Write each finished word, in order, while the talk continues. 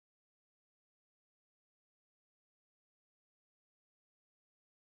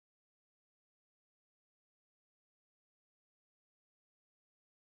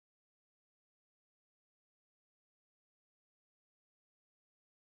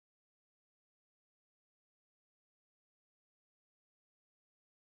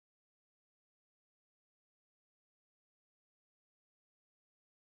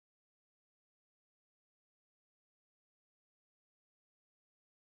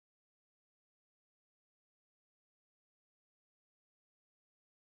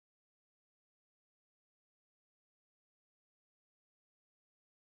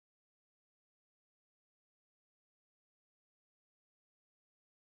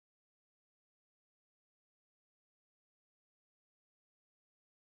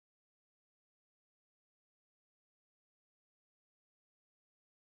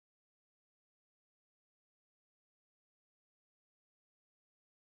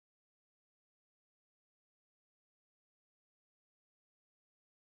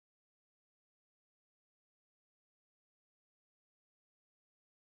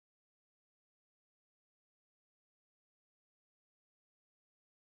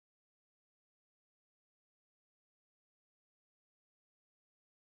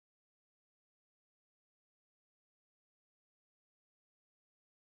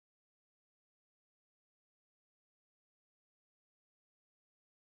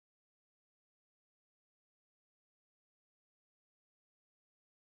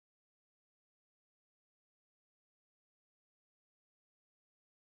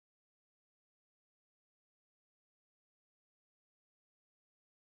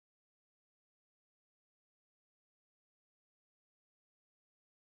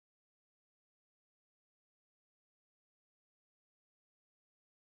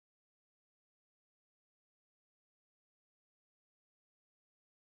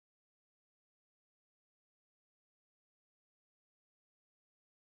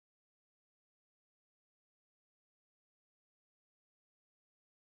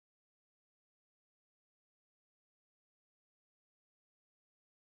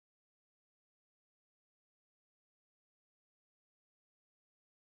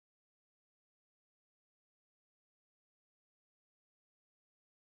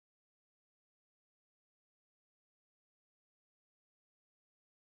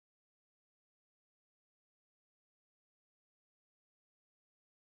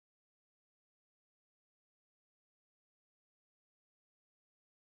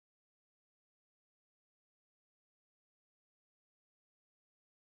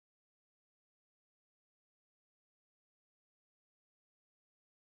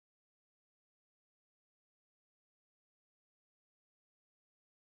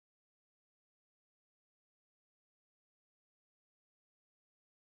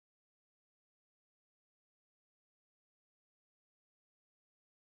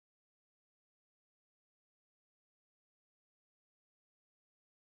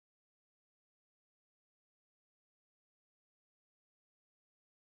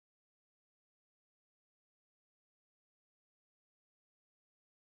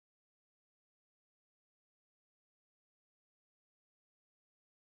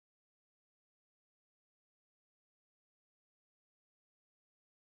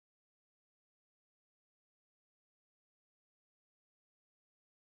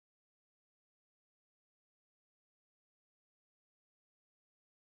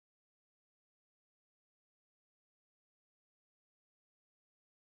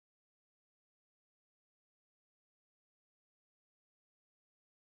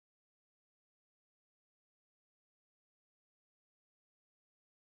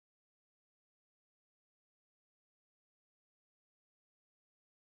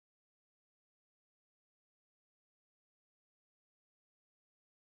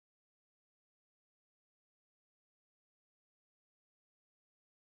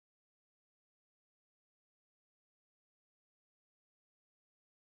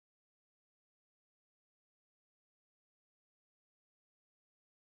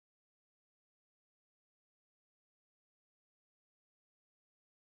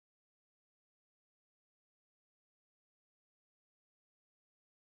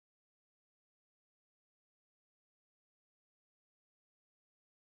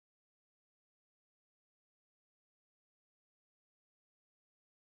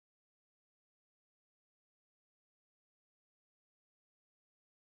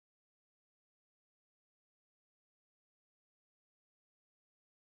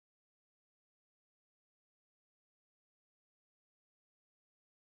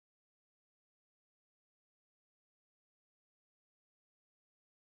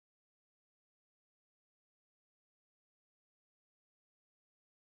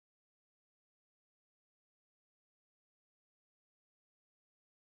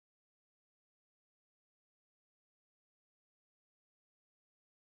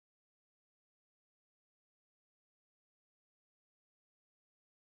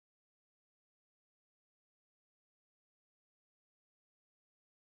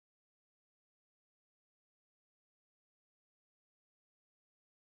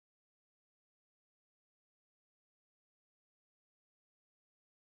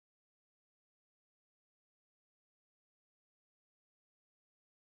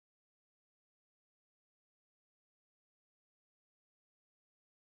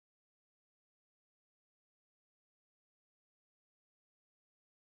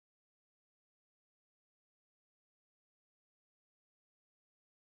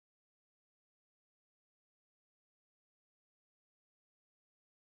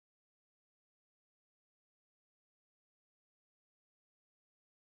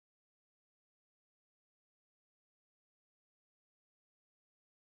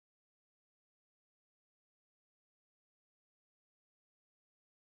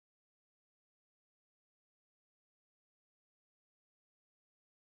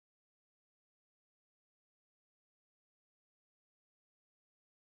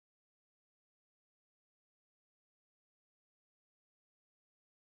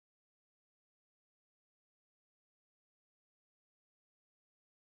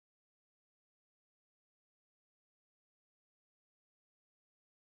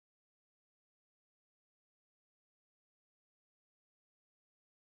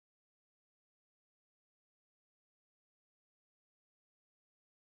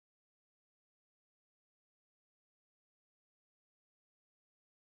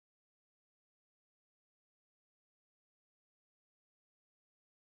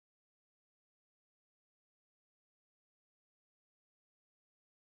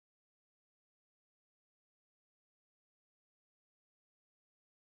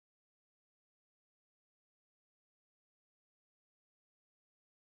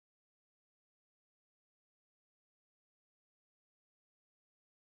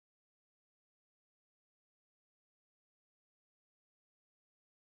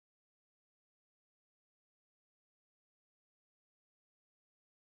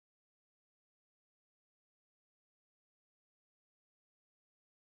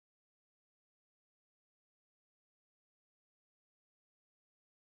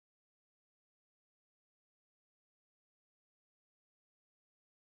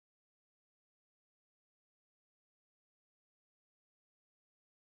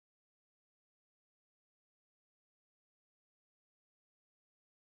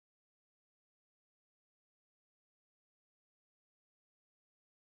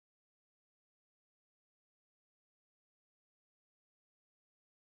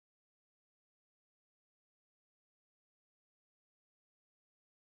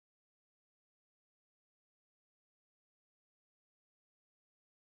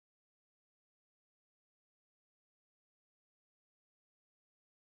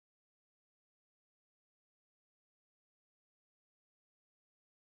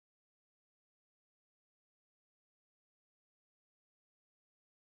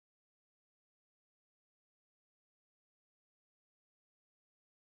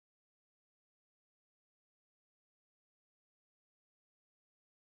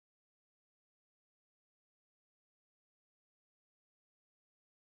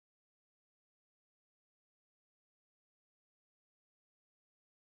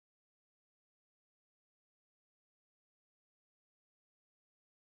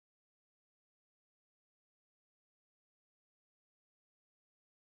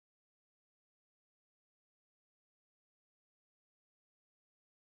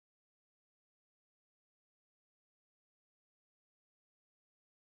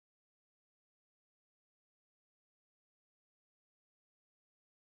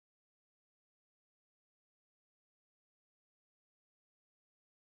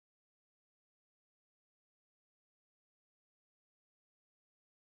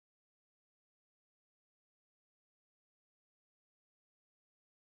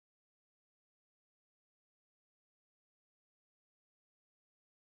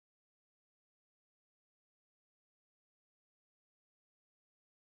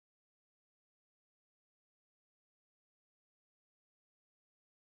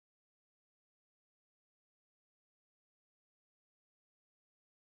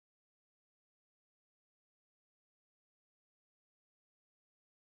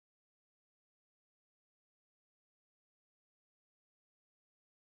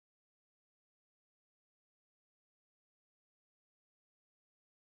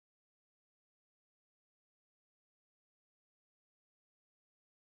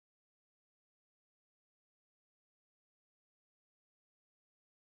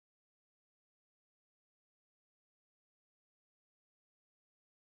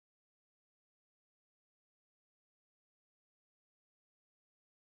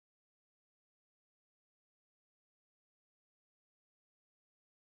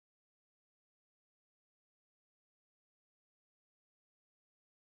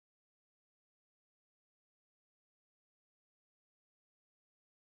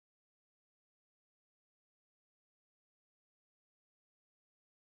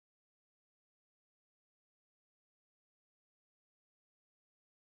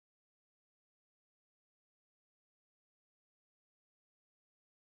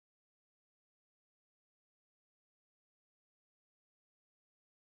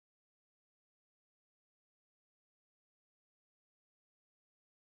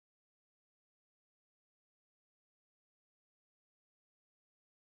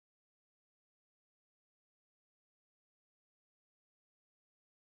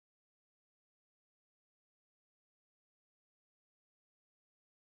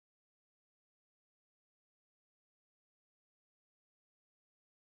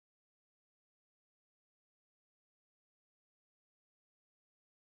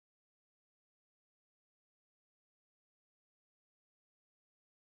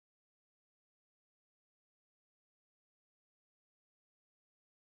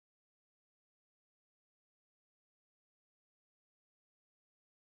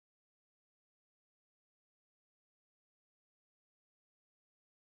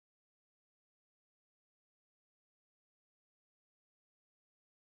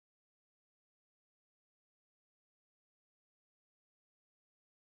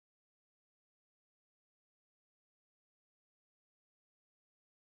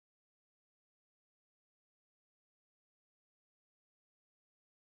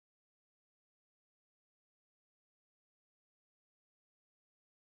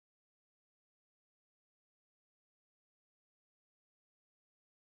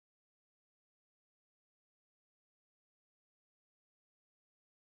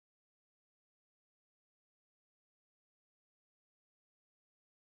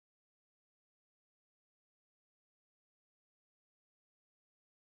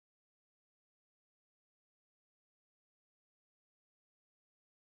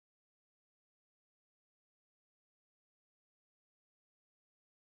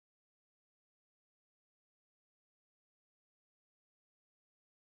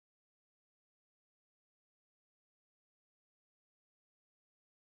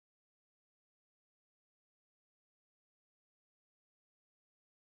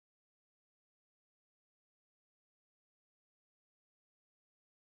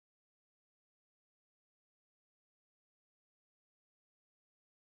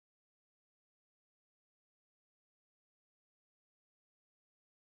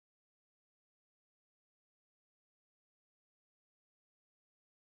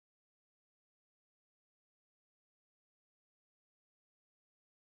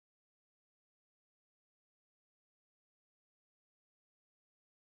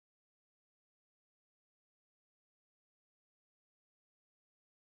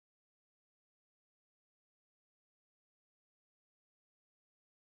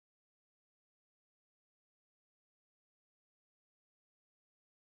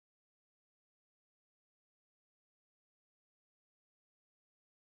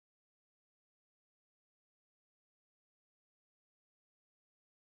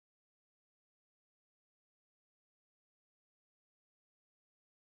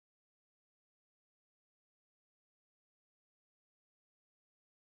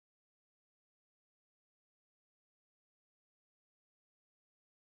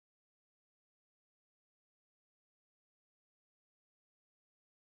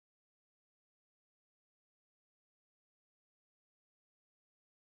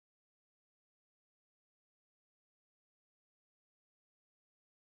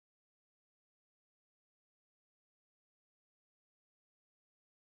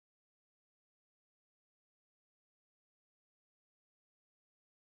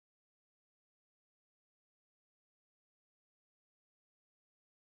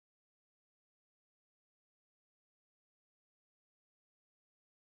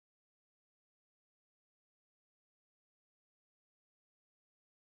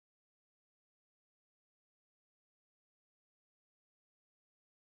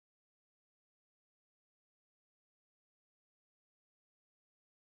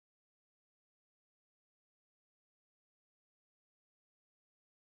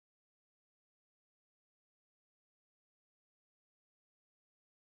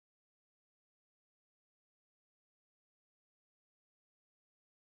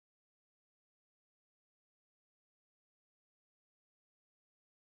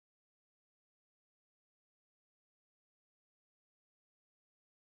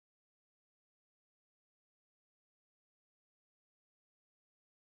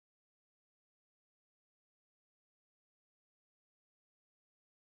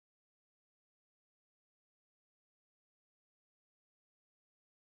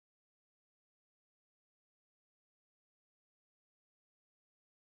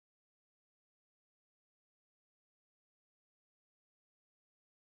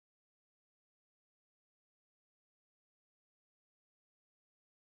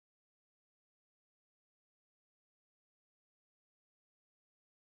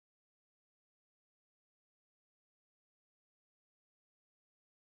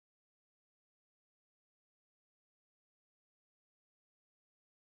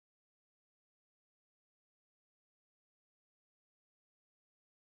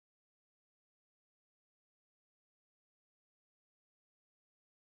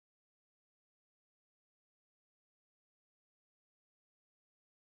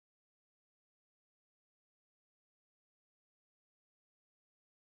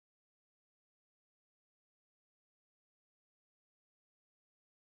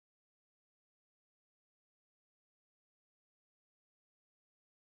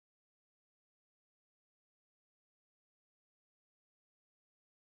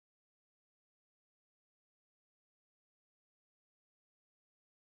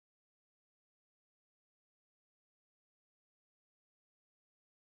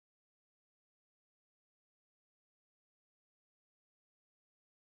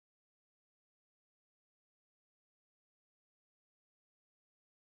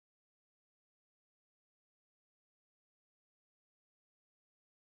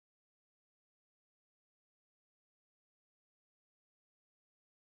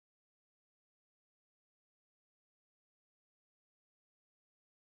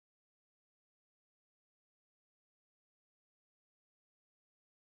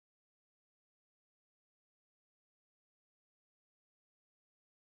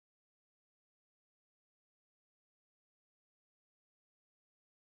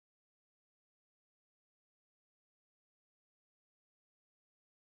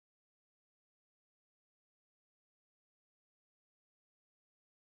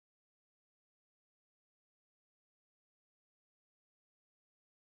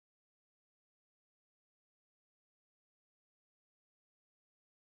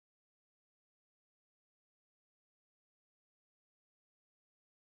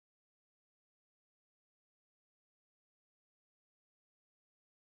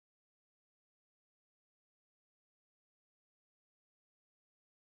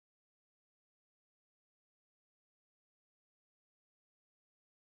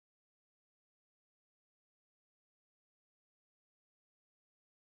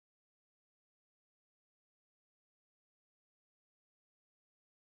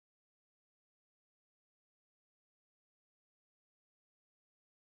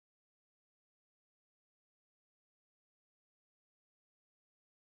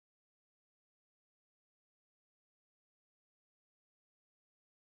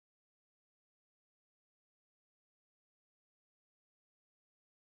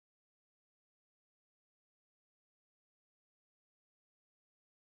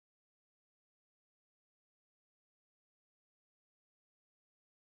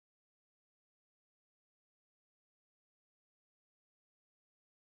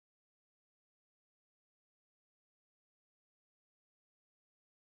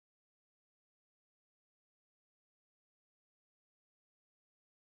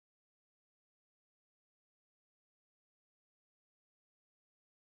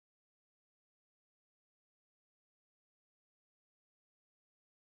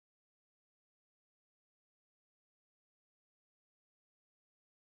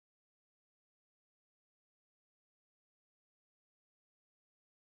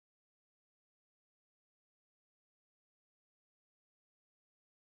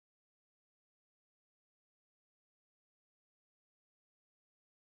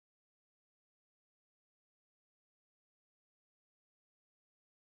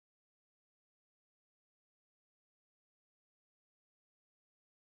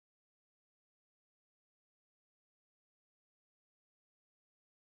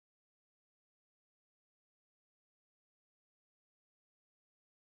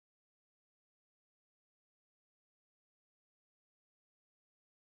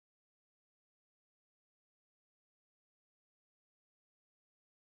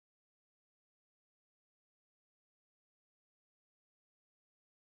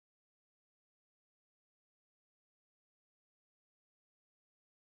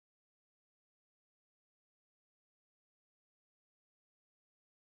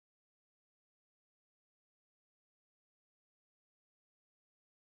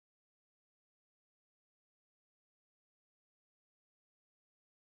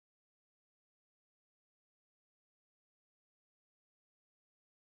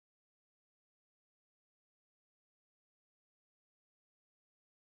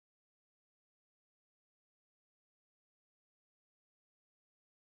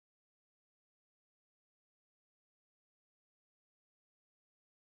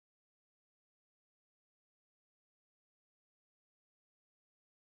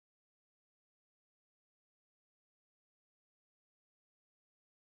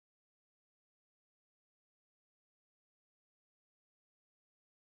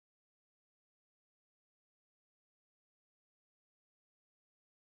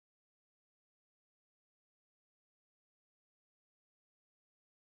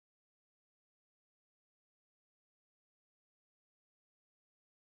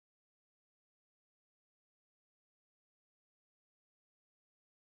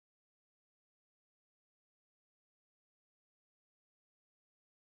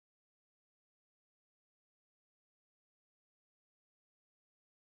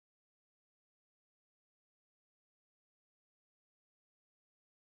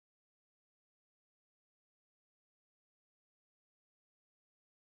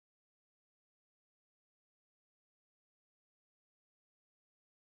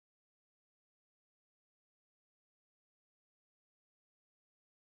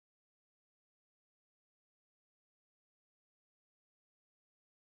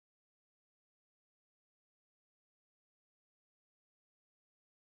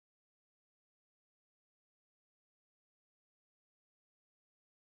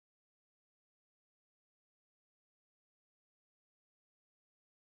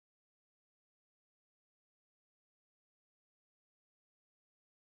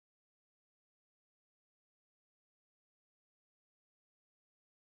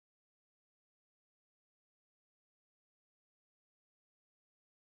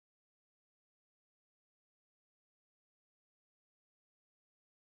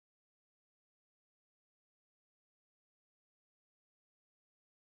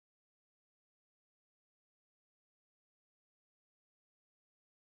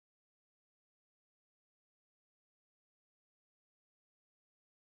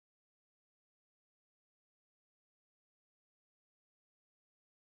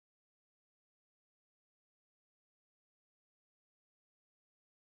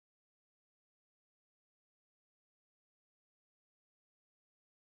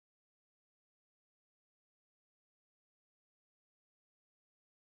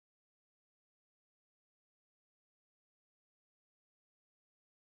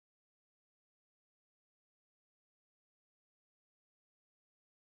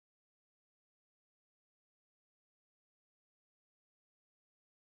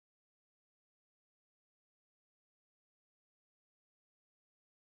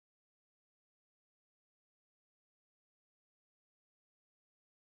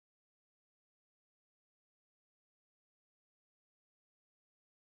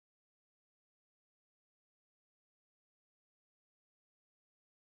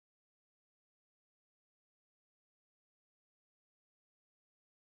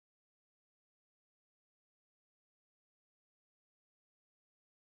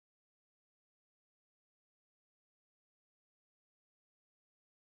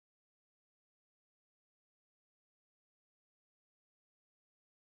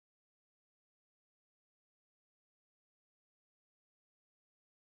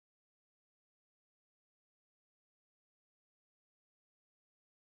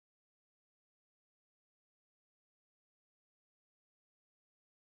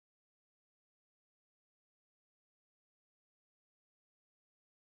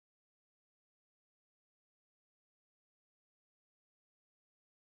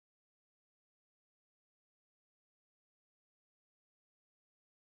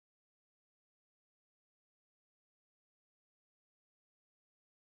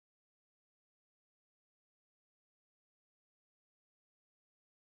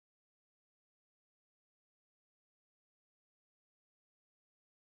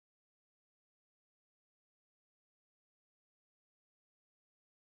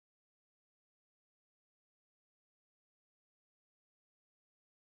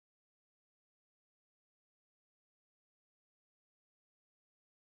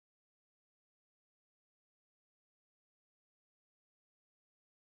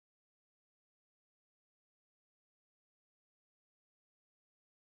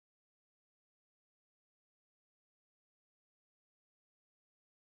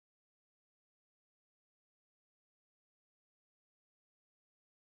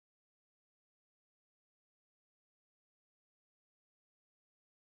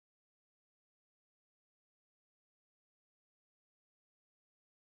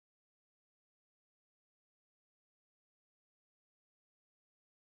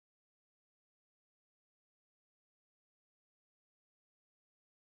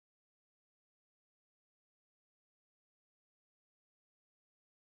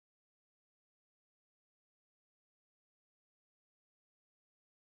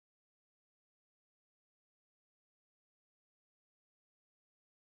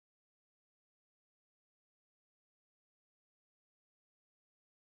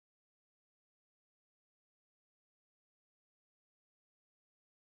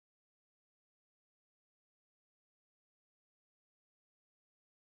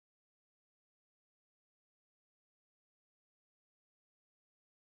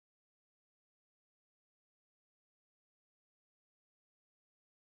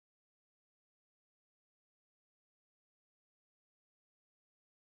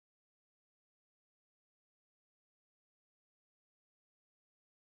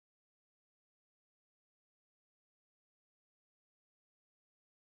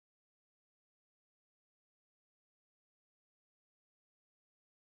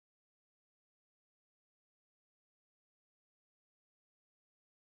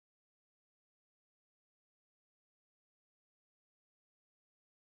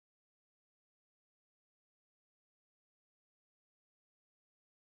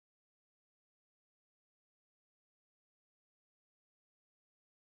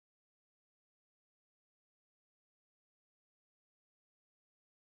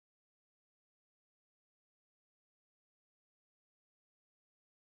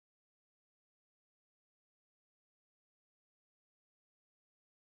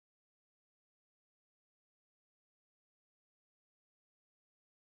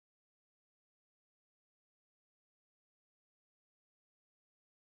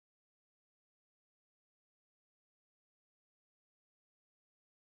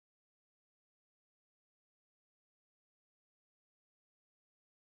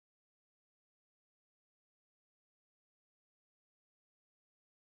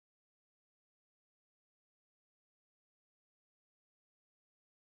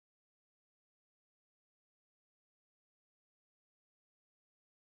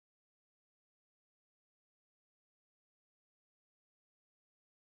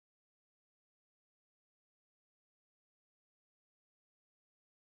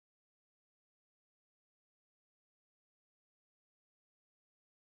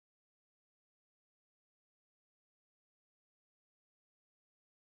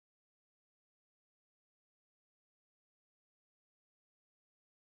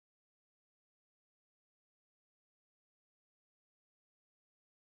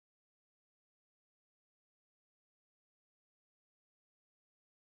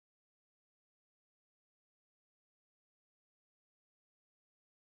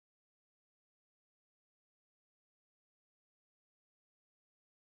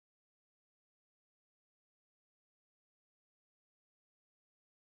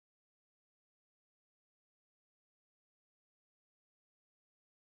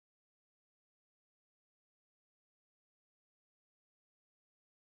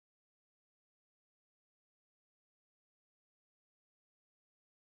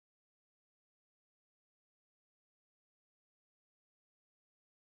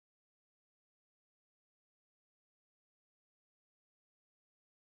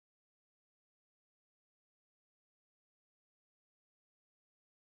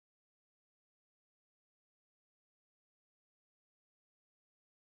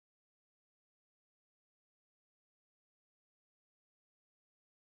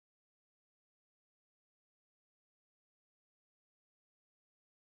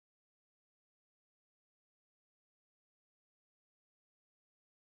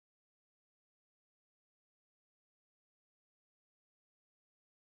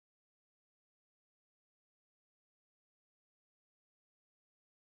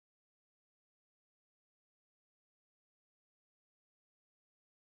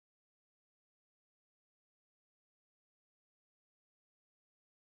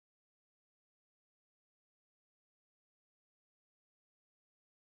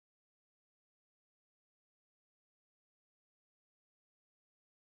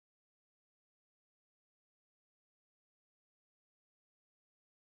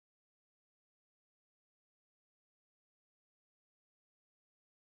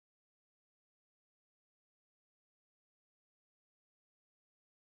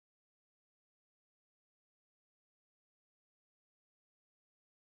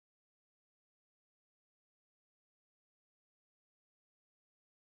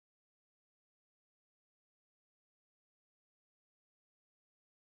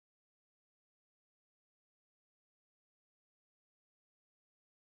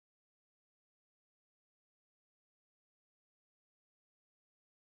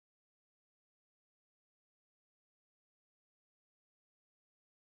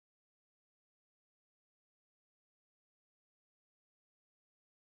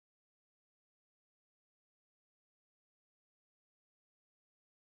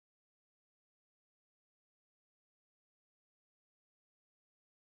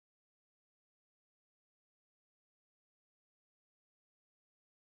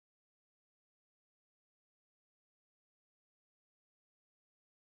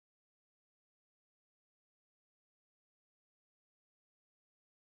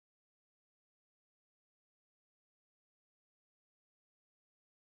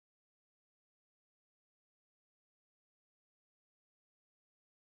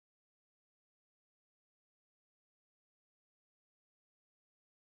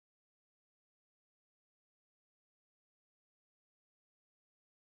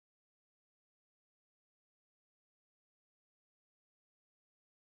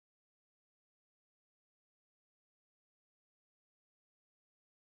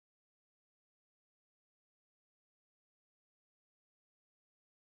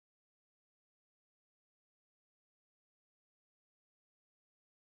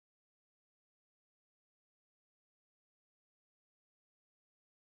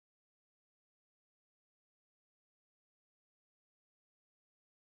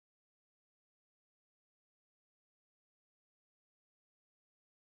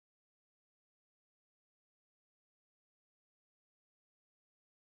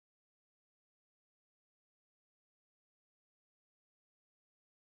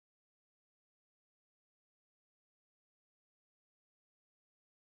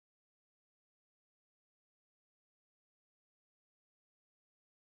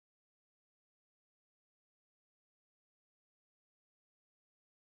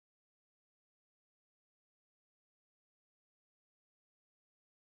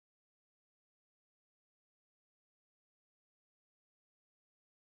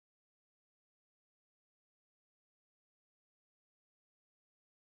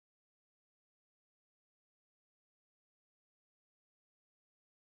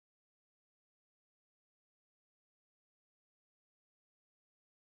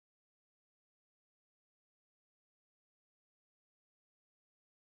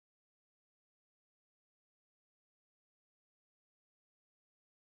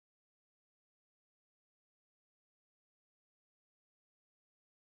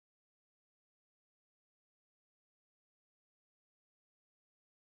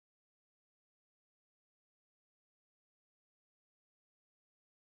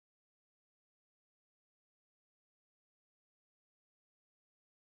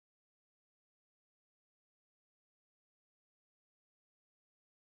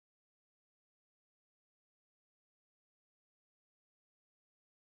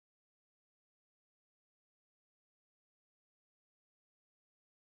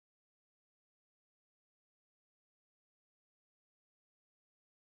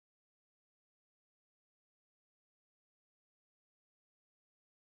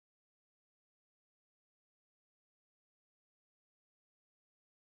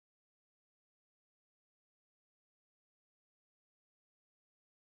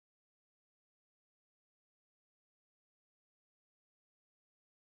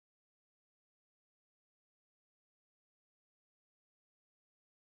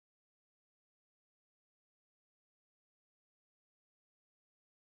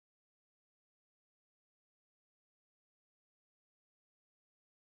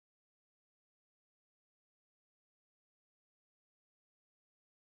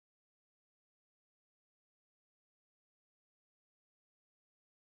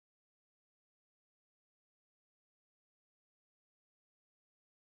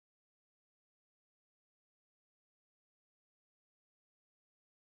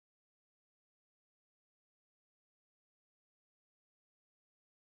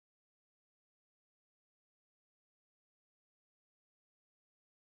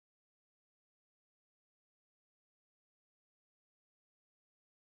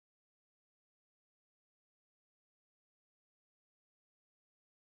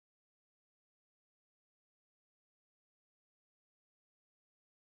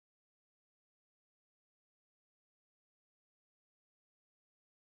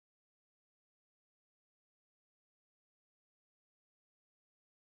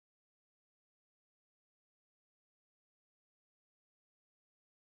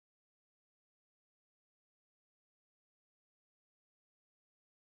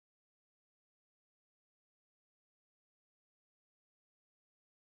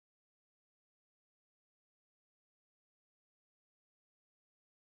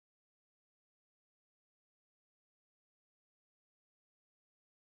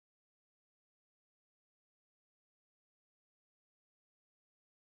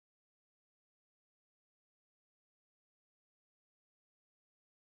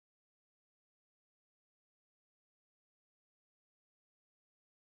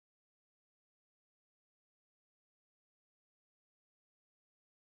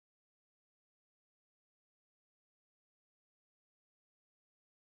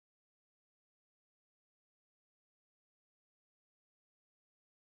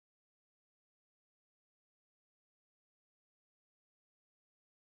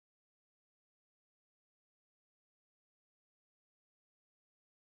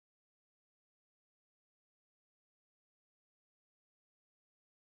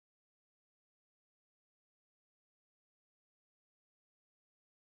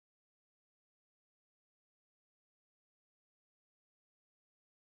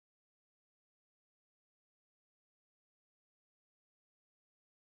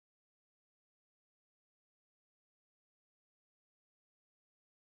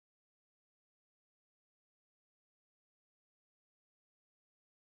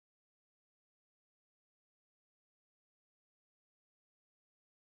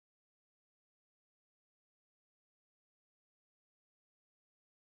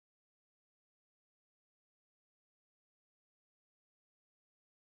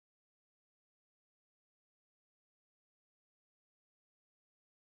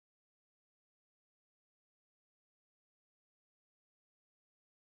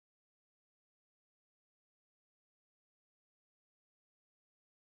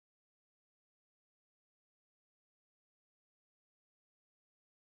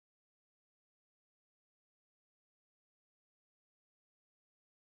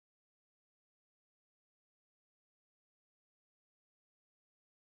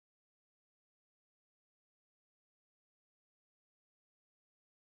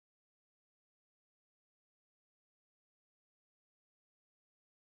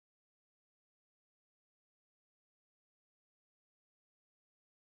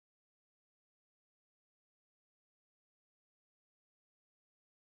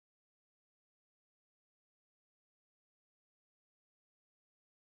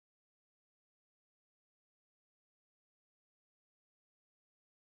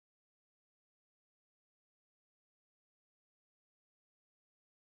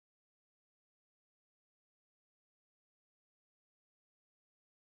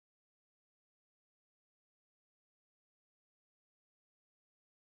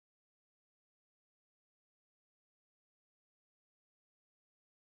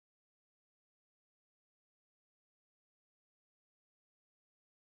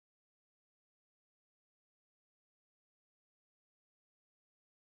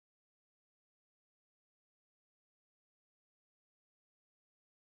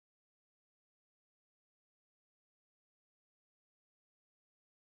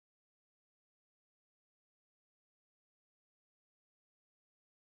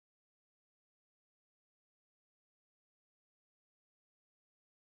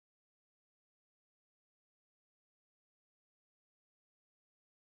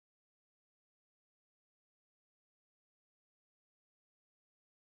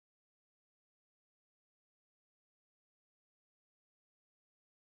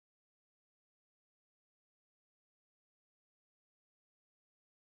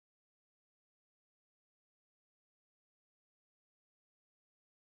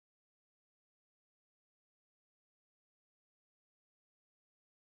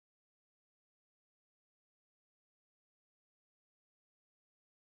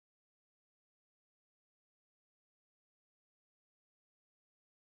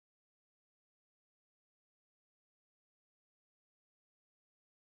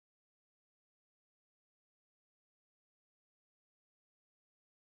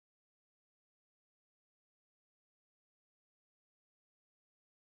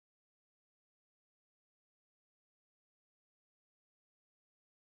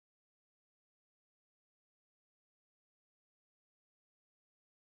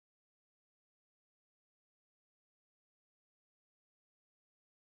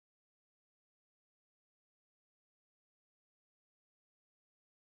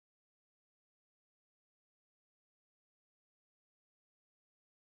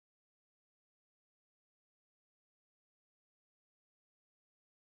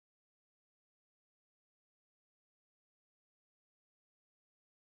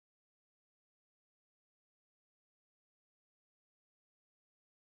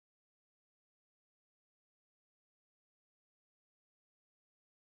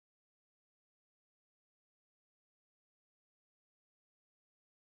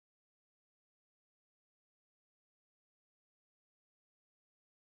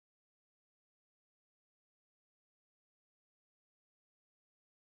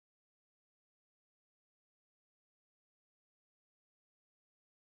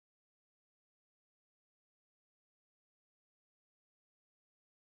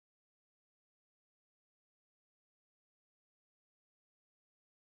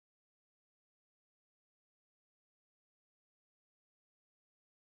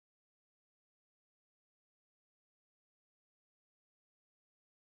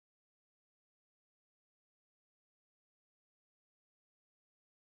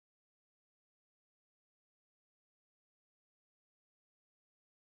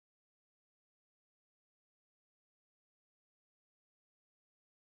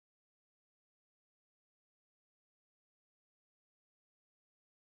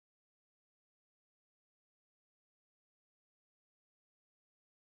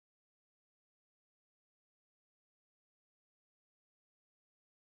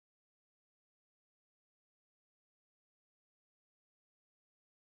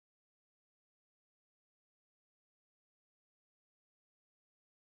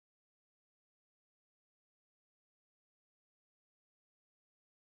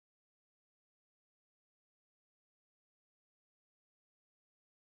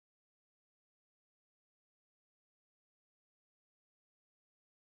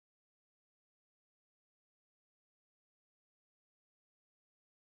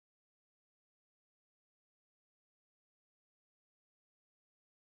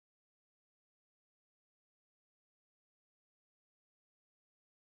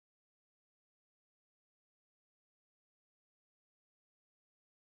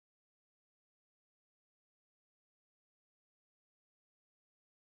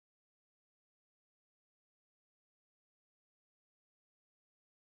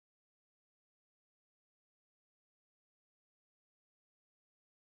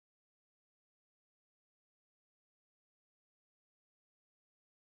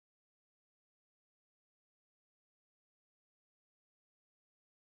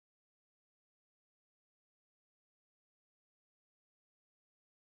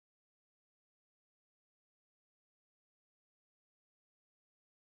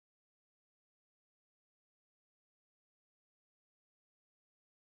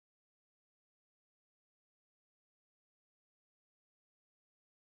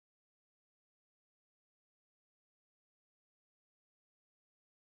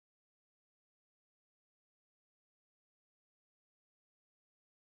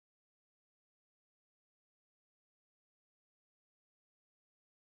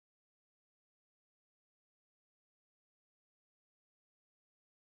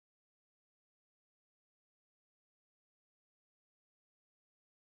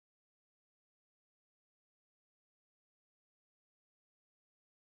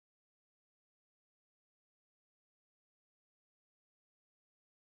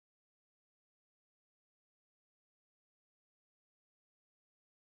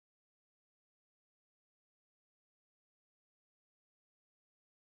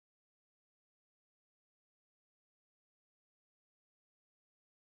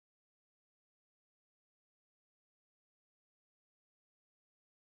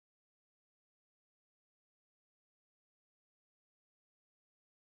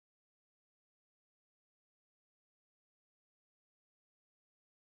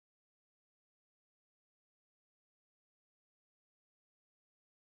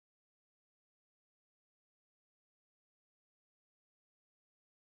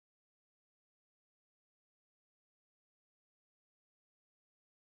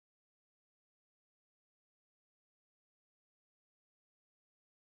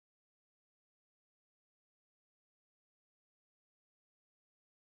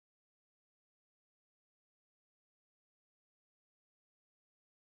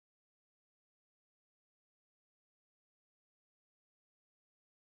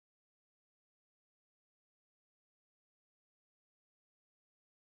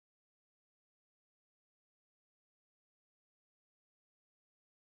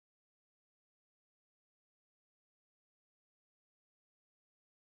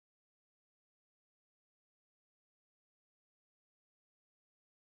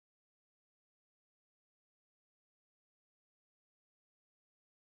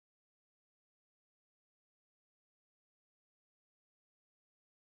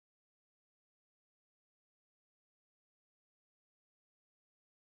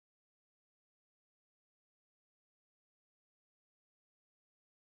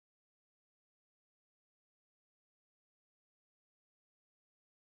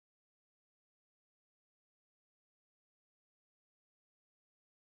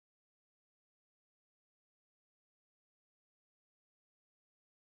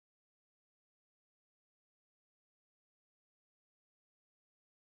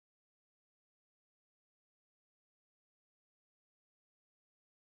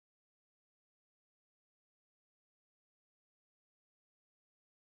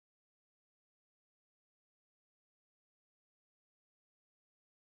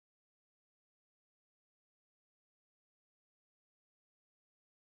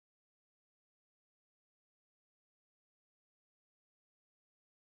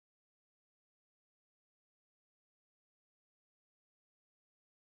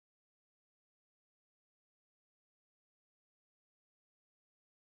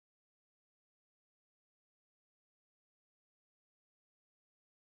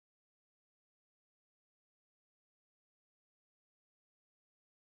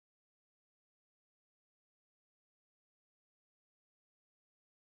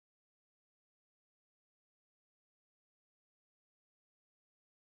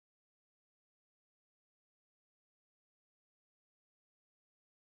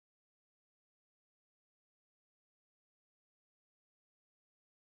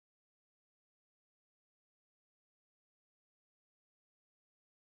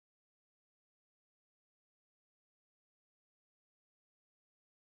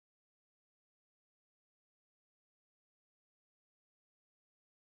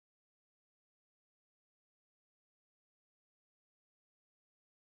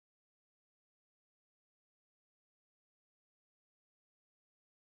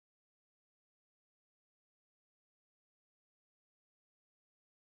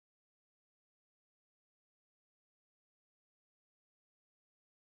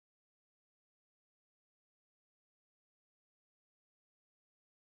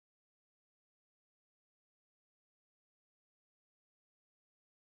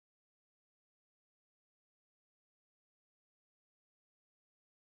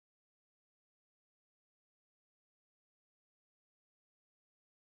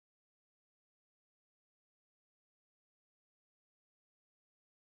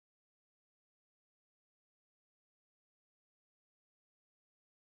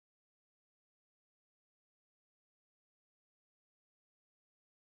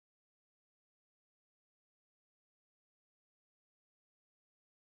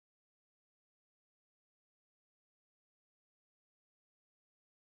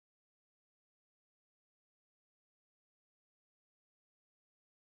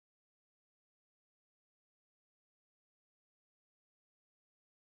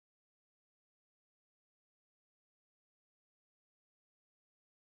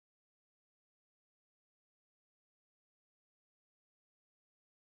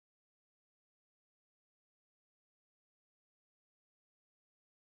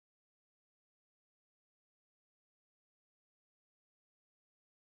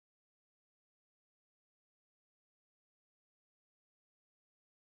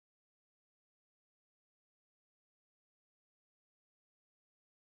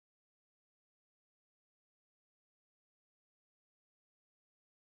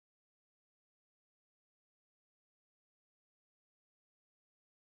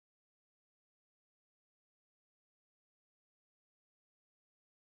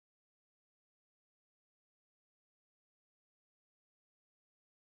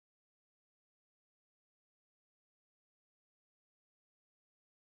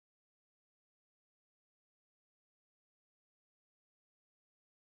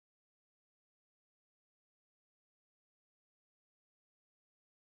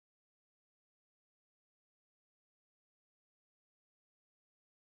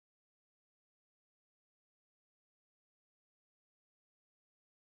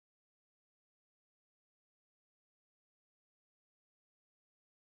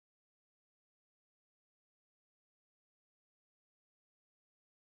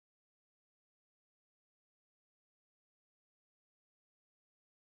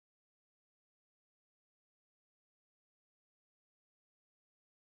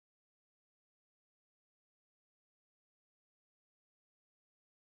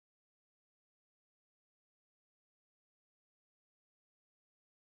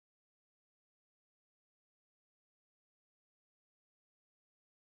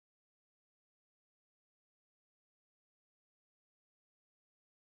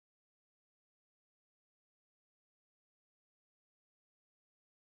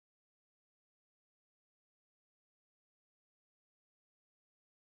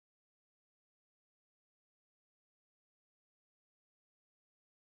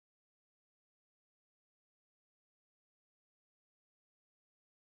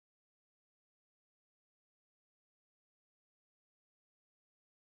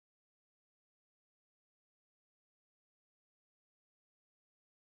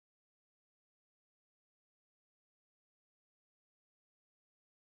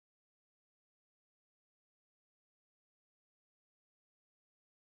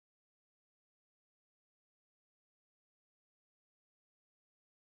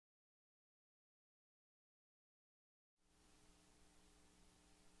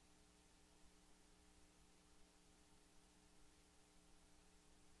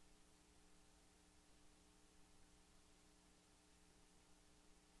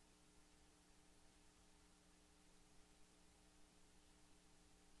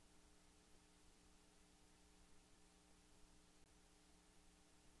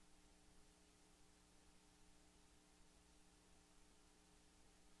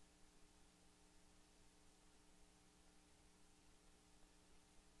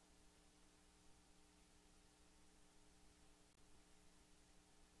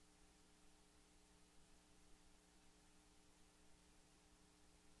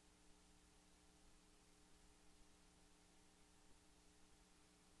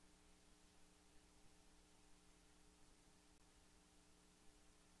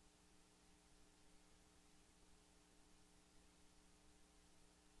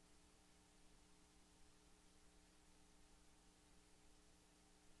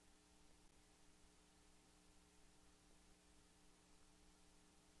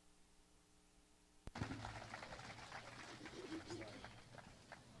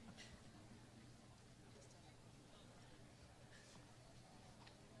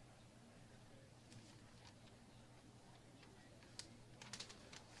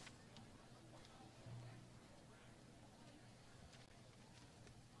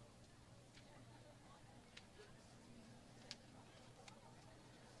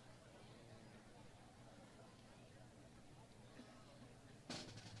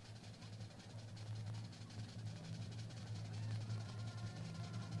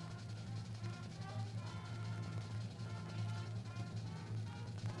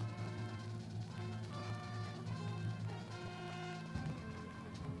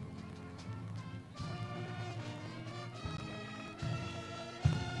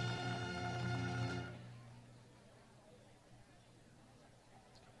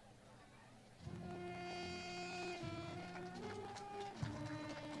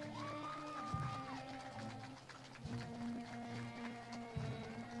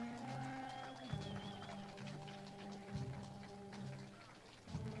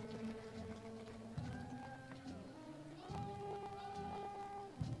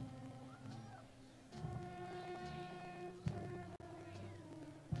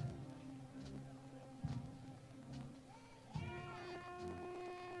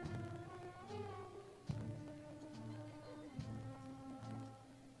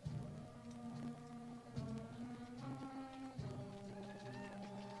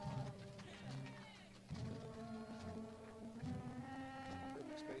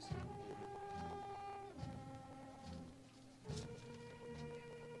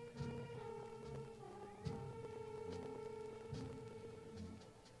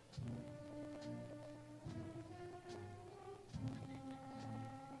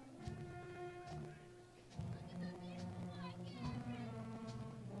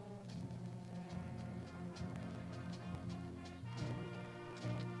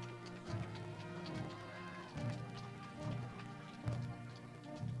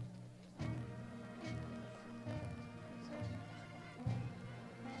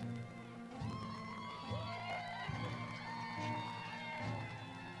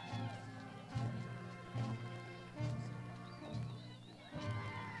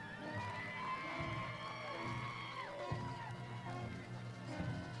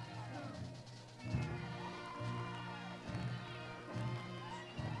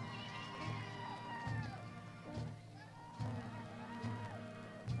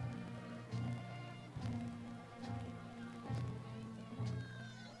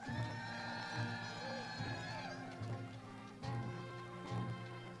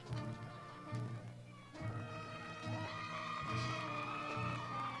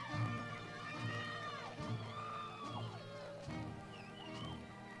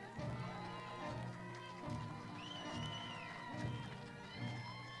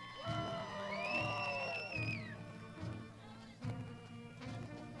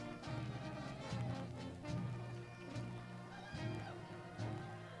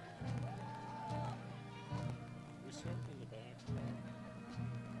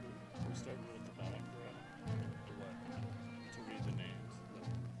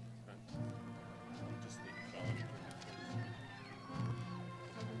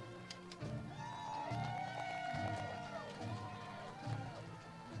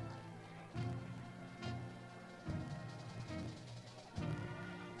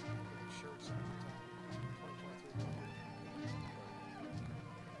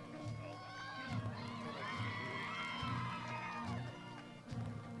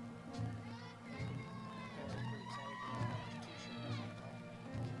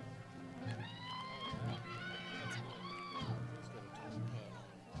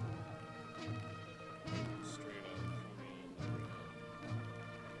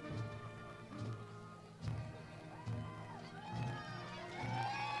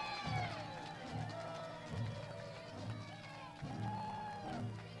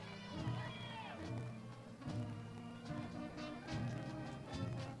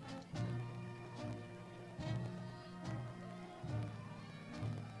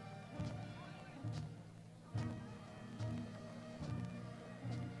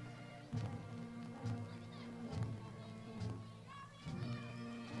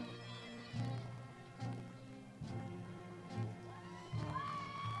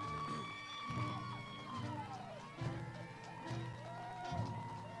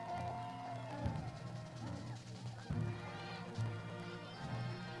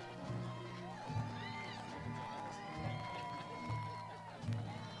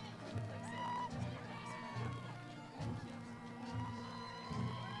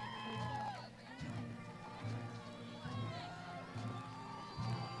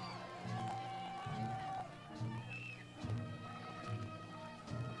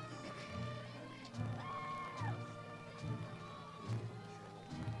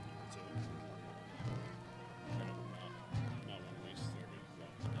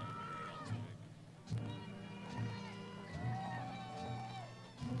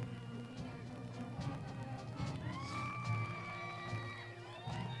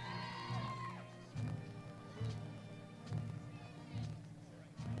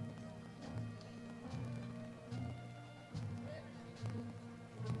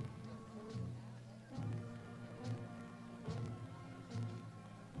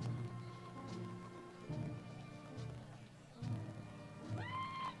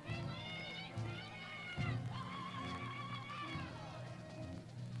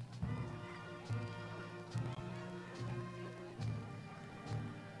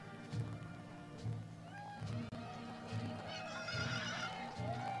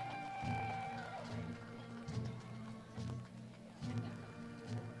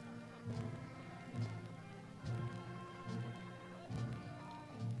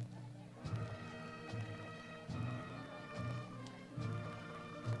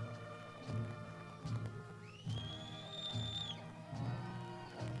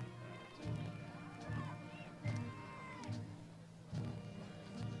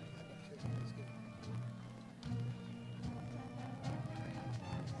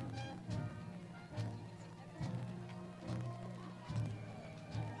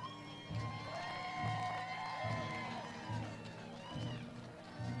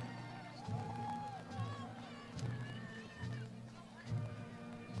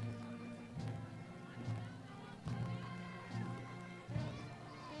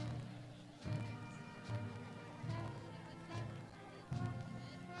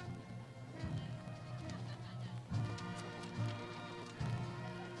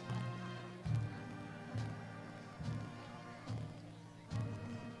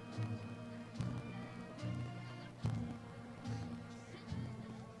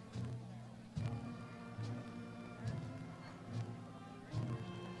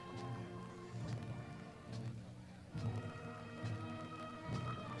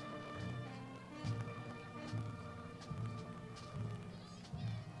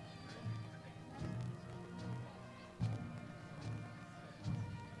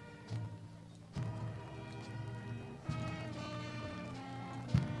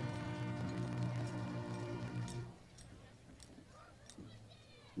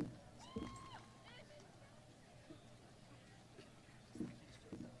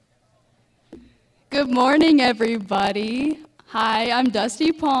Good morning, everybody. Hi, I'm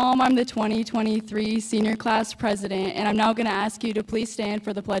Dusty Palm. I'm the 2023 Senior Class President, and I'm now going to ask you to please stand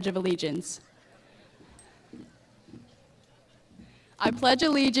for the Pledge of Allegiance. I pledge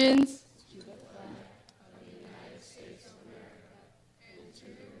allegiance to the flag of the United States of America and to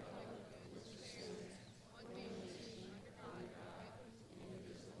the republic for which it stands, one nation under God,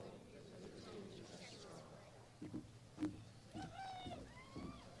 indivisible, with liberty and justice for all.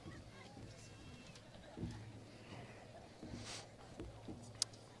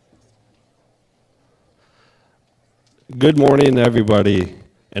 Good morning, everybody,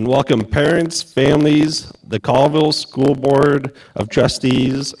 and welcome parents, families, the Colville School Board of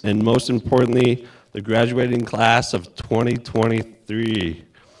Trustees, and most importantly, the graduating class of 2023.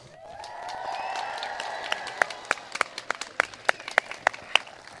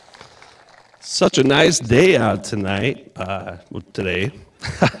 Such a nice day out today.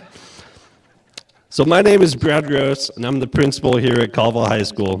 So my name is Brad Gross, and I'm the principal here at Colville High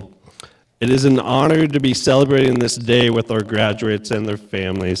School. It is an honor to be celebrating this day with our graduates and their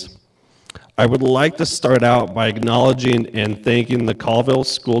families. I would like to start out by acknowledging and thanking the Colville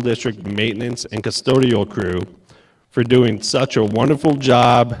School District maintenance and custodial crew for doing such a wonderful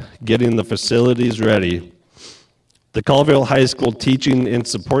job getting the facilities ready. The Colville High School teaching and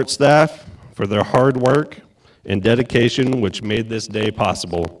support staff for their hard work and dedication which made this day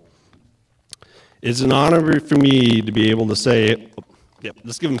possible. It's an honor for me to be able to say,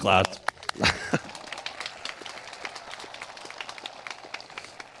 let's give them claps.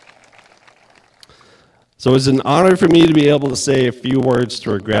 So it's an honor for me to be able to say a few words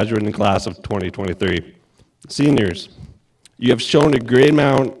to our graduating class of 2023. Seniors, you have shown a great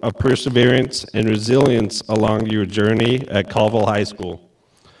amount of perseverance and resilience along your journey at Colville High School.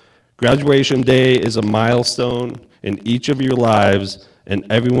 Graduation day is a milestone in each of your lives, and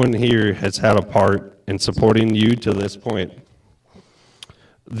everyone here has had a part in supporting you to this point.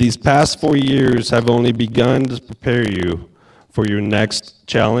 These past 4 years have only begun to prepare you for your next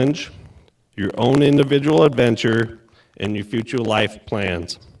challenge, your own individual adventure, and your future life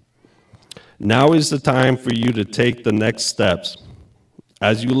plans. Now is the time for you to take the next steps.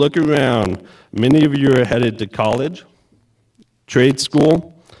 As you look around, many of you are headed to college, trade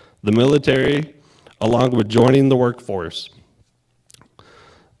school, the military, along with joining the workforce.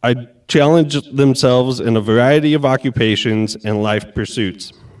 I challenge themselves in a variety of occupations and life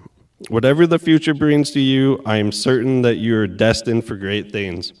pursuits. Whatever the future brings to you, I am certain that you are destined for great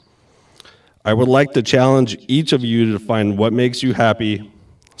things. I would like to challenge each of you to find what makes you happy,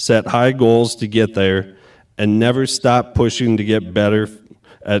 set high goals to get there, and never stop pushing to get better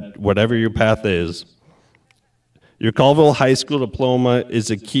at whatever your path is. Your Colville High School diploma is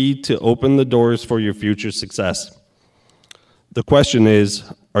a key to open the doors for your future success. The question is,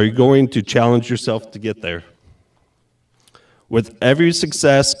 are you going to challenge yourself to get there? With every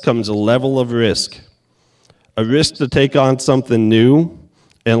success comes a level of risk. A risk to take on something new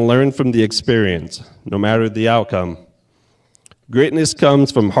and learn from the experience, no matter the outcome. Greatness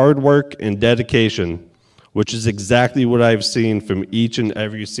comes from hard work and dedication, which is exactly what I've seen from each and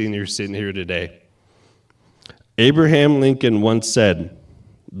every senior sitting here today. Abraham Lincoln once said,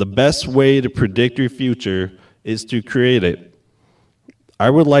 "The best way to predict your future is to create it." I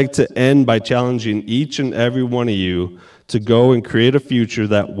would like to end by challenging each and every one of you to go and create a future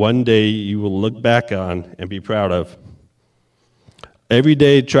that one day you will look back on and be proud of. Every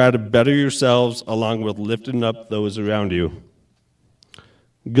day, try to better yourselves along with lifting up those around you.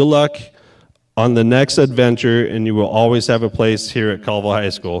 Good luck on the next adventure, and you will always have a place here at Colville High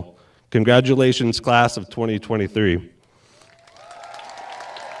School. Congratulations, class of 2023.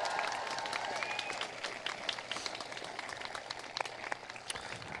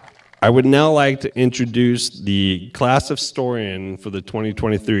 I would now like to introduce the class historian for the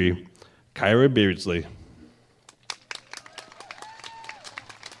 2023, Kyra Beardsley.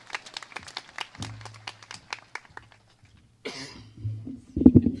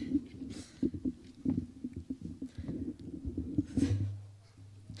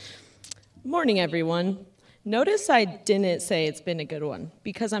 Morning, everyone. Notice I didn't say it's been a good one,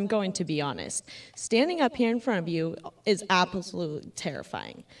 because I'm going to be honest. Standing up here in front of you is absolutely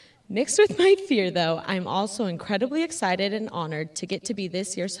terrifying. Mixed with my fear, though, I'm also incredibly excited and honored to get to be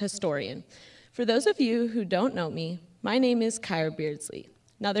this year's historian. For those of you who don't know me, my name is Kyra Beardsley.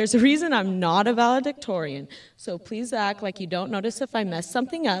 Now, there's a reason I'm not a valedictorian, so please act like you don't notice if I mess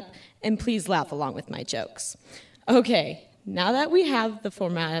something up, and please laugh along with my jokes. Okay, now that we have the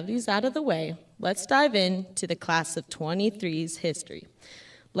formalities out of the way, let's dive into the class of 23's history.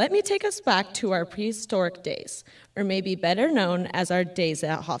 Let me take us back to our prehistoric days, or maybe better known as our days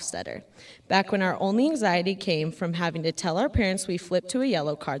at Hofstadter, back when our only anxiety came from having to tell our parents we flipped to a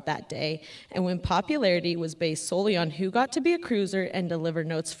yellow card that day, and when popularity was based solely on who got to be a cruiser and deliver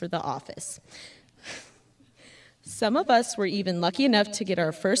notes for the office. Some of us were even lucky enough to get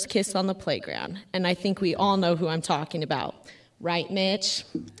our first kiss on the playground, and I think we all know who I'm talking about. Right, Mitch?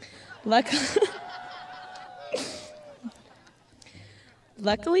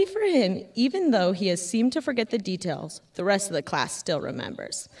 Luckily for him, even though he has seemed to forget the details, the rest of the class still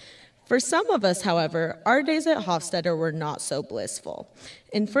remembers. For some of us, however, our days at Hofstadter were not so blissful.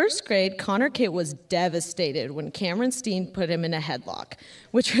 In first grade, Connor Kitt was devastated when Cameron Steen put him in a headlock,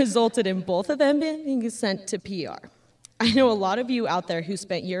 which resulted in both of them being sent to PR. I know a lot of you out there who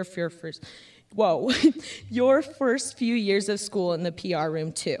spent your first few years of school in the PR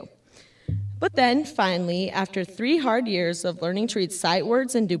room too. But then, finally, after 3 hard years of learning to read sight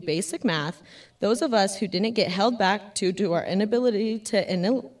words and do basic math, those of us who didn't get held back due to our inability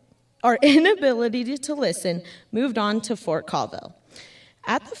to listen moved on to Fort Colville.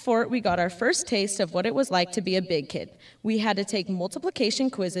 At the fort, we got our first taste of what it was like to be a big kid. We had to take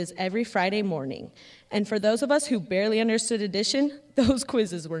multiplication quizzes every Friday morning. And for those of us who barely understood addition, those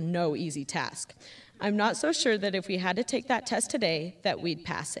quizzes were no easy task. I'm not so sure that if we had to take that test today, that we'd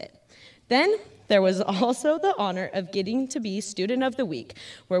pass it. Then there was also the honor of getting to be Student of the Week,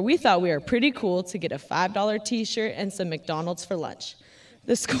 where we thought we were pretty cool to get a $5 t-shirt and some McDonald's for lunch.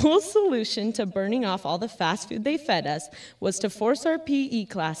 The school's solution to burning off all the fast food they fed us was to force our PE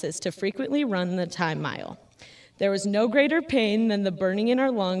classes to frequently run the time mile. There was no greater pain than the burning in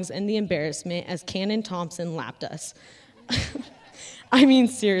our lungs and the embarrassment as Cannon Thompson lapped us. I mean,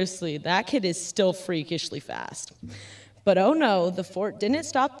 seriously, that kid is still freakishly fast. But oh no, the fort didn't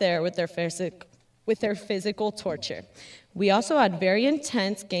stop there with their physical torture. We also had very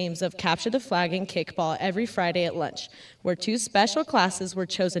intense games of capture the flag and kickball every Friday at lunch, where 2 special classes were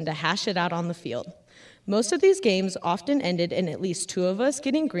chosen to hash it out on the field. Most of these games often ended in at least 2 of us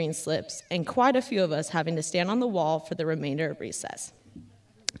getting green slips and quite a few of us having to stand on the wall for the remainder of recess.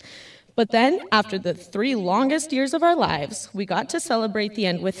 But then, after the 3 longest years of our lives, we got to celebrate the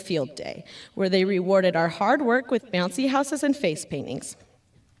end with Field Day, where they rewarded our hard work with bouncy houses and face paintings.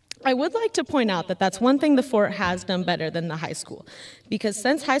 I would like to point out that that's one thing the fort has done better than the high school, because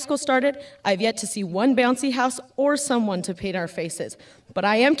since high school started, I've yet to see one bouncy house or someone to paint our faces. But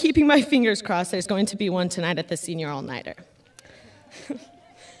I am keeping my fingers crossed there's going to be one tonight at the senior all-nighter.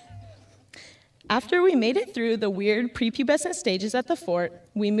 After we made it through the weird prepubescent stages at the fort,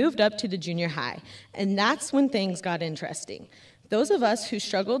 we moved up to the junior high, and that's when things got interesting. Those of us who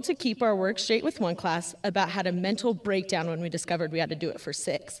struggled to keep our work straight with one class about had a mental breakdown when we discovered we had to do it for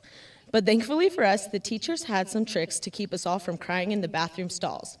 6. But thankfully for us, the teachers had some tricks to keep us all from crying in the bathroom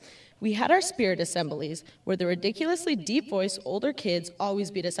stalls. We had our spirit assemblies, where the ridiculously deep-voiced older kids always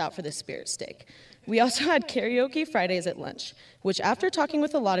beat us out for the spirit stick. We also had karaoke Fridays at lunch, which after talking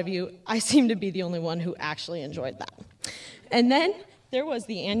with a lot of you, I seem to be the only one who actually enjoyed that. And then there was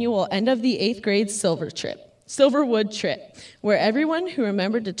the annual end of the 8th grade Silverwood trip, where everyone who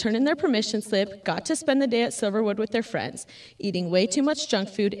remembered to turn in their permission slip got to spend the day at Silverwood with their friends, eating way too much junk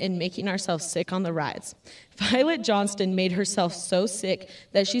food and making ourselves sick on the rides. Violet Johnston made herself so sick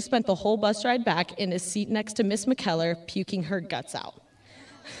that she spent the whole bus ride back in a seat next to Miss McKellar, puking her guts out.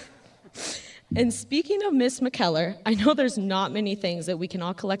 And speaking of Miss McKellar, I know there's not many things that we can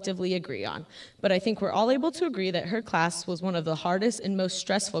all collectively agree on, but I think we're all able to agree that her class was one of the hardest and most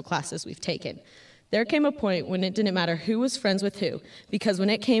stressful classes we've taken. There came a point when it didn't matter who was friends with who, because when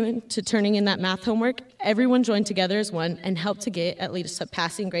it came to turning in that math homework, everyone joined together as one and helped to get at least a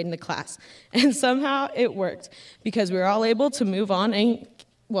passing grade in the class. And somehow it worked, because we were all able to move on and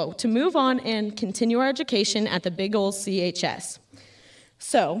continue our education at the big old CHS.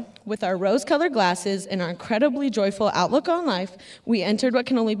 So, with our rose-colored glasses and our incredibly joyful outlook on life, we entered what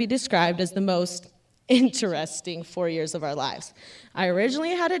can only be described as the most interesting 4 years of our lives. I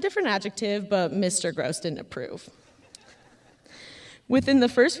originally had a different adjective, but Mr. Gross didn't approve. Within the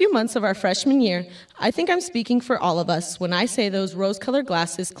first few months of our freshman year, I think I'm speaking for all of us when I say those rose-colored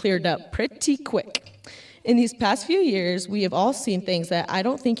glasses cleared up pretty quick. In these past few years, we have all seen things that I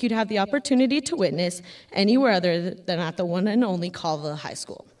don't think you'd have the opportunity to witness anywhere other than at the one and only Colville High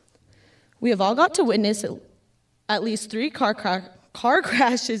School. We have all got to witness at least 3 car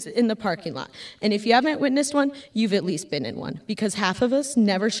crashes in the parking lot. And if you haven't witnessed one, you've at least been in one, because half of us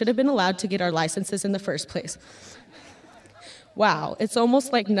never should have been allowed to get our licenses in the first place. Wow, it's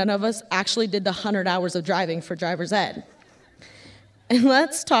almost like none of us actually did the 100 hours of driving for driver's ed. And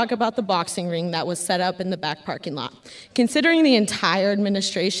let's talk about the boxing ring that was set up in the back parking lot. Considering the entire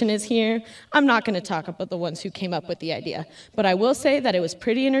administration is here, I'm not going to talk about the ones who came up with the idea, but I will say that it was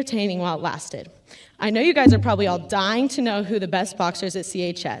pretty entertaining while it lasted. I know you guys are probably all dying to know who the best boxers at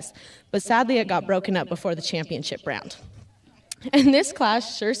CHS, but sadly it got broken up before the championship round. And this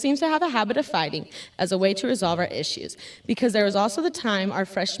class sure seems to have a habit of fighting as a way to resolve our issues, because there was also the time our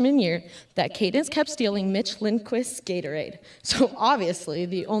freshman year that Cadence kept stealing Mitch Lindquist's Gatorade. So obviously,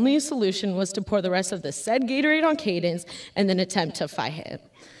 the only solution was to pour the rest of the said Gatorade on Cadence and then attempt to fight him.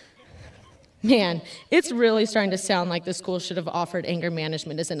 Man, it's really starting to sound like the school should have offered anger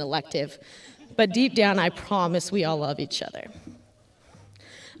management as an elective. But deep down, I promise we all love each other.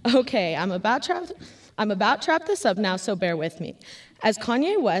 Okay, I'm about to wrap this up now, so bear with me. As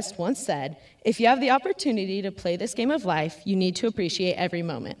Kanye West once said, if you have the opportunity to play this game of life, you need to appreciate every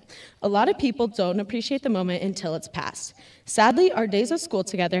moment. A lot of people don't appreciate the moment until it's passed. Sadly, our days of school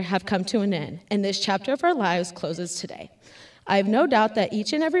together have come to an end, and this chapter of our lives closes today. I have no doubt that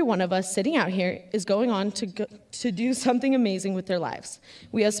each and every one of us sitting out here is going on to do something amazing with their lives.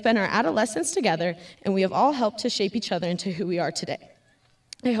 We have spent our adolescence together, and we have all helped to shape each other into who we are today.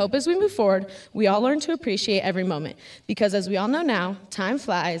 I hope as we move forward, we all learn to appreciate every moment, because as we all know now, time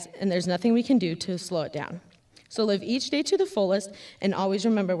flies, and there's nothing we can do to slow it down. So live each day to the fullest, and always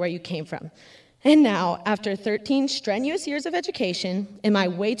remember where you came from. And now, after 13 strenuous years of education, in my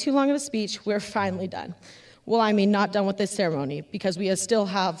way too long of a speech, we're finally done. Well, I mean, not done with this ceremony, because we still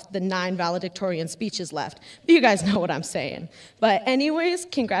have the 9 valedictorian speeches left. But you guys know what I'm saying. But anyways,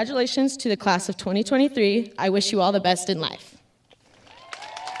 congratulations to the class of 2023. I wish you all the best in life.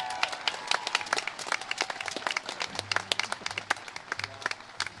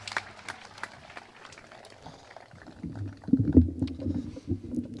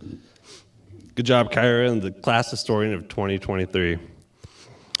 Good job, Kyra, and the class historian of 2023.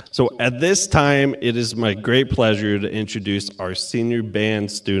 So at this time, it is my great pleasure to introduce our senior band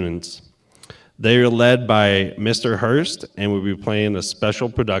students. They are led by Mr. Hurst and will be playing a special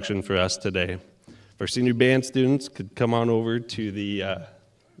production for us today. If our senior band students could come on over to the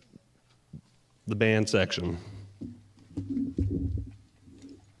band section.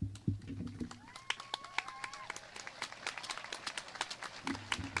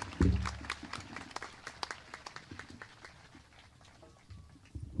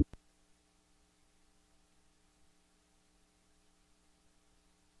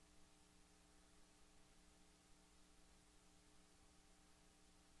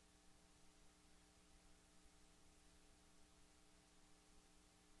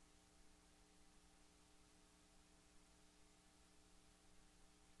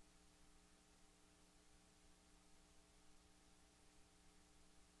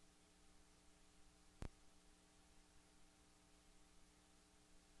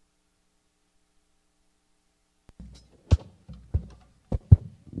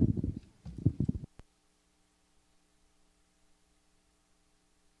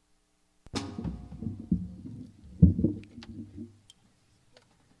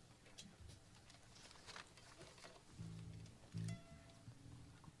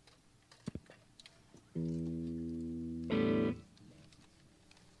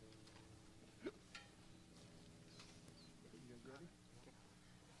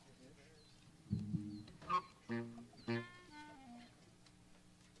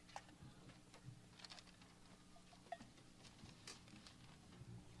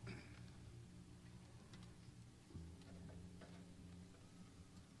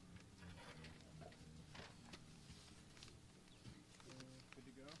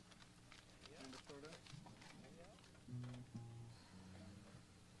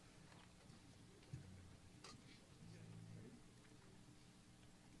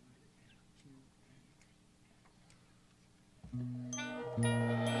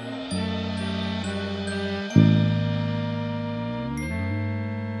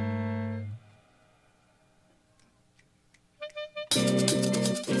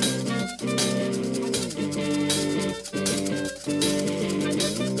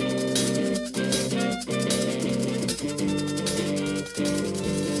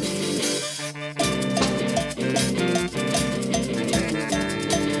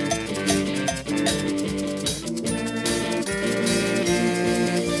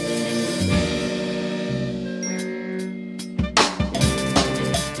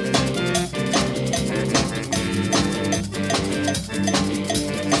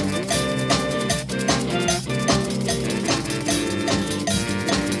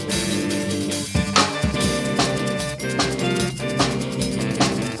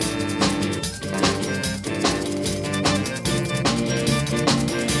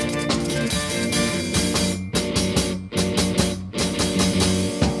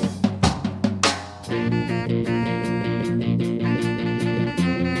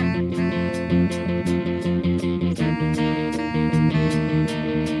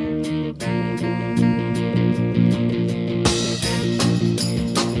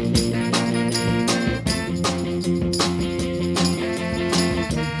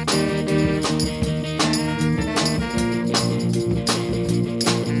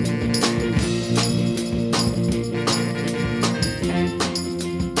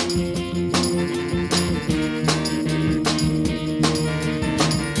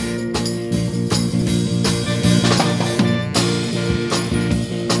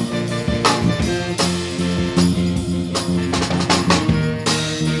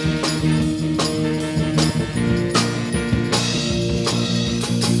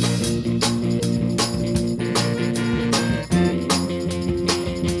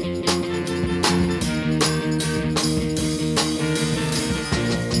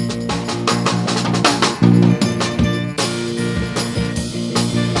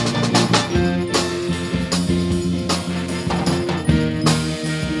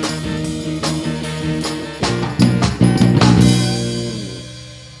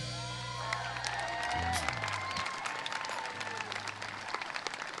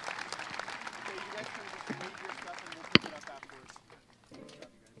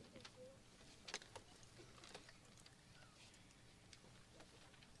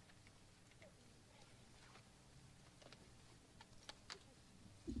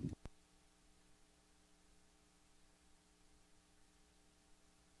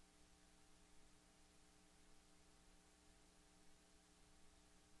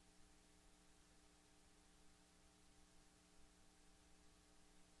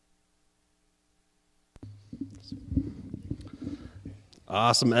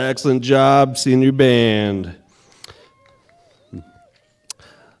 Awesome, excellent job, senior band.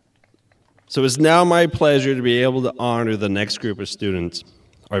 So it's now my pleasure to be able to honor the next group of students,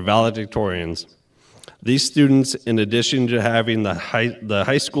 our valedictorians. These students, in addition to having the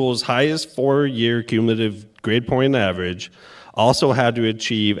high school's highest four-year cumulative grade point average, also had to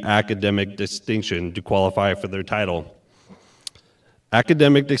achieve academic distinction to qualify for their title.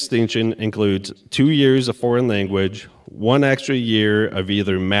 Academic distinction includes 2 years of foreign language, 1 extra year of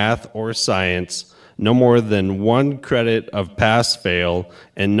either math or science, no more than 1 credit of pass-fail,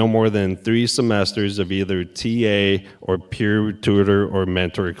 and no more than 3 semesters of either TA or peer tutor or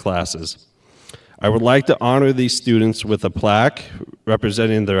mentor classes. I would like to honor these students with a plaque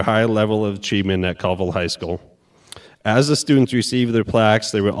representing their high level of achievement at Colville High School. As the students receive their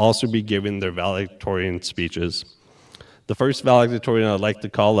plaques, they will also be given their valedictorian speeches. The first valedictorian I'd like to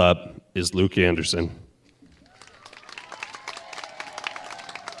call up is Luke Anderson.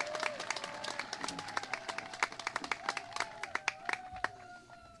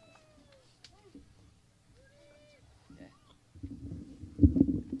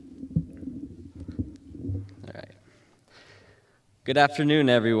 All right. Good afternoon,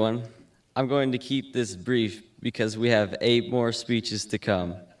 everyone. I'm going to keep this brief because we have 8 more speeches to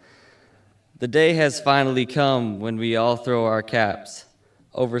come. The day has finally come when we all throw our caps.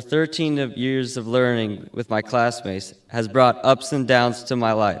 Over 13 years of learning with my classmates has brought ups and downs to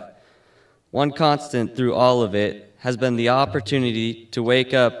my life. One constant through all of it has been the opportunity to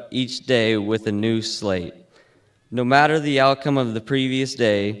wake up each day with a new slate. No matter the outcome of the previous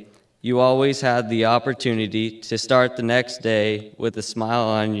day, you always had the opportunity to start the next day with a smile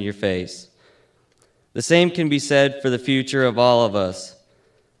on your face. The same can be said for the future of all of us.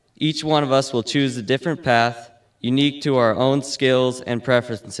 Each one of us will choose a different path, unique to our own skills and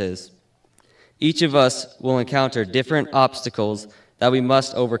preferences. Each of us will encounter different obstacles that we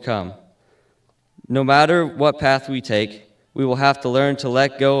must overcome. No matter what path we take, we will have to learn to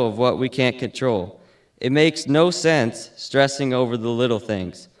let go of what we can't control. It makes no sense stressing over the little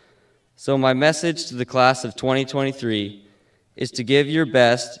things. So my message to the class of 2023 is to give your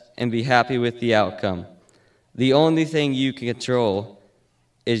best and be happy with the outcome. The only thing you can control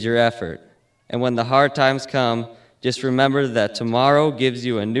is your effort. And when the hard times come, just remember that tomorrow gives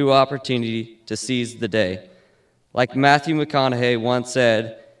you a new opportunity to seize the day. Like Matthew McConaughey once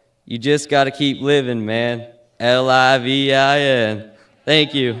said, you just got to keep living, man. L-I-V-I-N.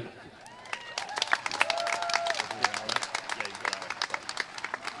 Thank you.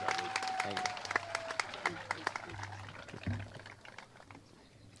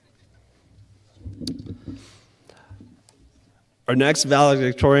 Our next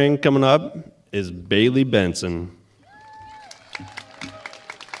valedictorian coming up is Bailey Benson.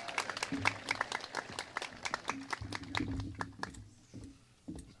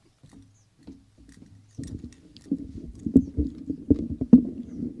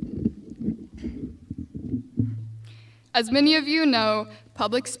 As many of you know,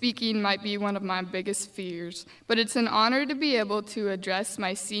 public speaking might be one of my biggest fears, but it's an honor to be able to address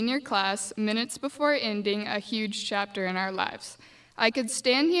my senior class minutes before ending a huge chapter in our lives. I could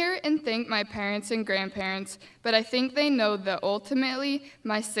stand here and thank my parents and grandparents, but I think they know that ultimately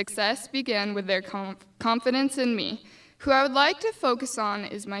my success began with their confidence in me. Who I would like to focus on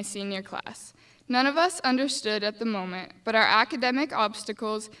is my senior class. None of us understood at the moment, but our academic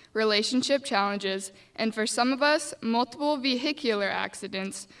obstacles, relationship challenges, and for some of us, multiple vehicular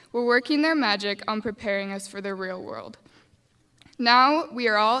accidents were working their magic on preparing us for the real world. Now, we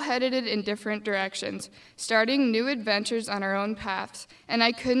are all headed in different directions, starting new adventures on our own paths, and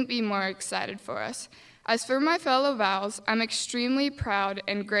I couldn't be more excited for us. As for my fellow Vals, I'm extremely proud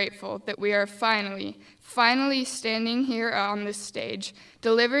and grateful that we are finally standing here on this stage,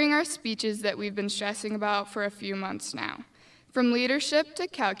 delivering our speeches that we've been stressing about for a few months now. From leadership to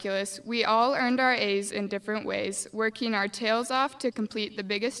calculus, we all earned our A's in different ways, working our tails off to complete the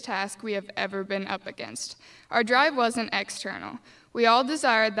biggest task we have ever been up against. Our drive wasn't external. We all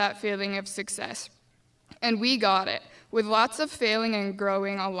desired that feeling of success, and we got it, with lots of failing and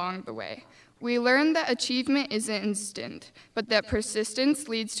growing along the way. We learned that achievement isn't instant, but that persistence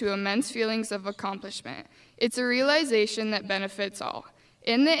leads to immense feelings of accomplishment. It's a realization that benefits all.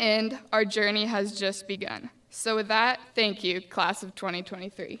 In the end, our journey has just begun. So with that, thank you, class of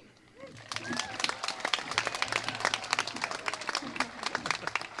 2023.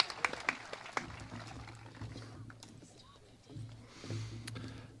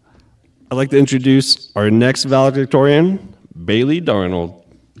 I'd like to introduce our next valedictorian, Bailey Darnold.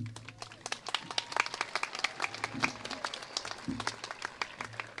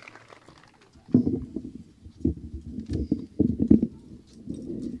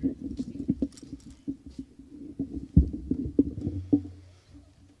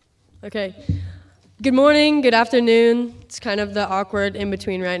 Okay. Good morning, good afternoon. It's kind of the awkward in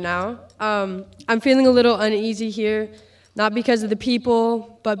between right now. I'm feeling a little uneasy here, not because of the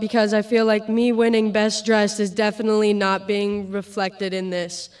people, but because I feel like me winning Best Dressed is definitely not being reflected in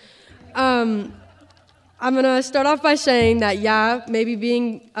this. I'm gonna start off by saying that, yeah, maybe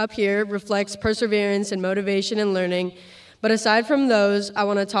being up here reflects perseverance and motivation and learning, but aside from those, I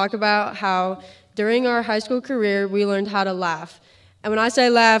wanna talk about how during our high school career, we learned how to laugh. And when I say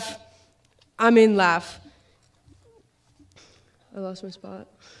laugh, I mean laugh. I lost my spot.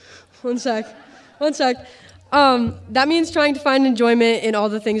 One sec. That means trying to find enjoyment in all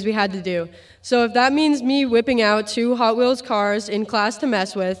the things we had to do. So if that means me whipping out 2 Hot Wheels cars in class to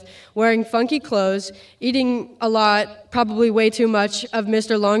mess with, wearing funky clothes, eating a lot, probably way too much, of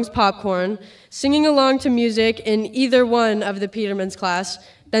Mr. Long's popcorn, singing along to music in either one of the Peterman's class,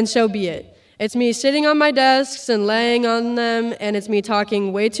 then so be it. It's me sitting on my desks and laying on them, and it's me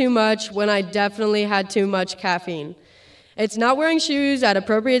talking way too much when I definitely had too much caffeine. It's not wearing shoes at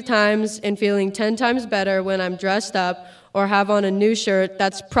appropriate times and feeling 10 times better when I'm dressed up or have on a new shirt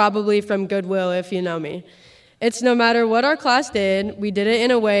that's probably from Goodwill if you know me. It's no matter what our class did, we did it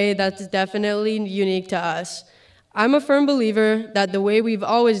in a way that's definitely unique to us. I'm a firm believer that the way we've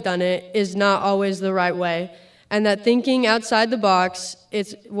always done it is not always the right way, and that thinking outside the box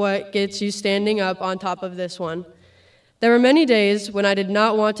is what gets you standing up on top of this one. There were many days when I did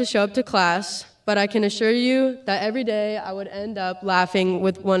not want to show up to class, but I can assure you that every day I would end up laughing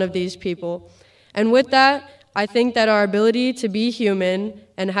with one of these people. And with that, I think that our ability to be human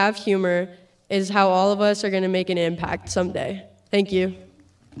and have humor is how all of us are going to make an impact someday. Thank you.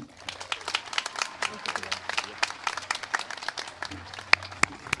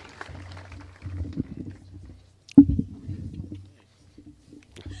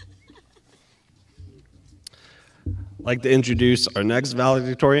 I'd like to introduce our next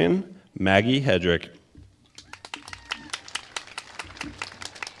valedictorian, Maggie Hedrick.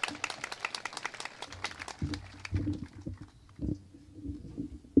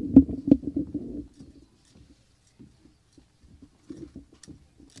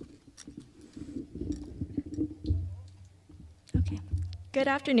 Good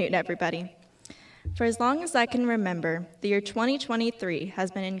afternoon, everybody. For as long as I can remember, the year 2023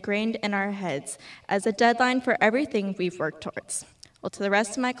 has been ingrained in our heads as a deadline for everything we've worked towards. Well, to the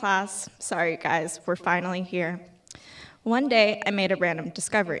rest of my class, sorry guys, we're finally here. One day, I made a random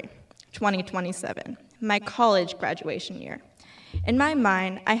discovery, 2027, my college graduation year. In my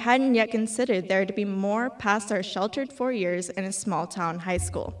mind, I hadn't yet considered there to be more past our sheltered 4 years in a small-town high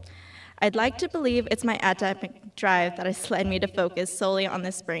school. I'd like to believe it's my academic drive that has led me to focus solely on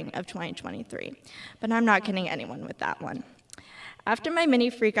the spring of 2023, but I'm not kidding anyone with that one. After my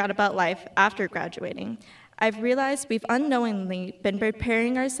mini freak out about life after graduating, I've realized we've unknowingly been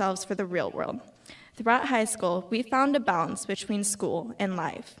preparing ourselves for the real world. Throughout high school, we found a balance between school and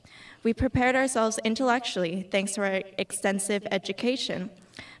life. We prepared ourselves intellectually thanks to our extensive education,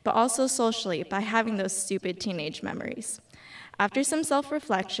 but also socially by having those stupid teenage memories. After some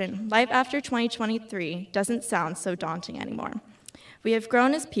self-reflection, life after 2023 doesn't sound so daunting anymore. We have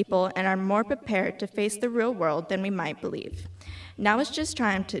grown as people and are more prepared to face the real world than we might believe. Now it's just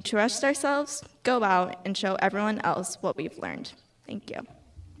time to trust ourselves, go out, and show everyone else what we've learned. Thank you.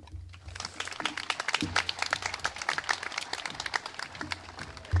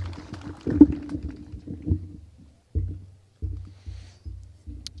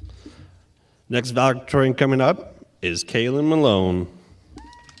 Next valedictorian coming up is Kaylin Malone.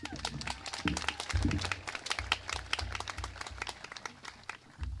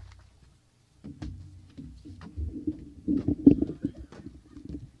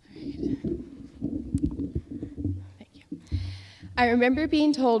 I remember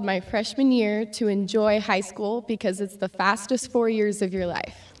being told my freshman year to enjoy high school because it's the fastest 4 years of your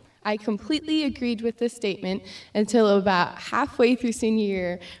life. I completely agreed with this statement until about halfway through senior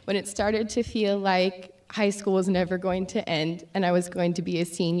year when it started to feel like high school was never going to end and I was going to be a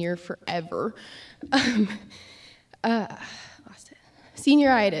senior forever.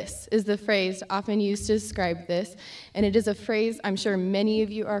 Senioritis is the phrase often used to describe this, and it is a phrase I'm sure many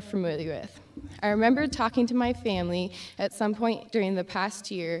of you are familiar with. I remember talking to my family at some point during the past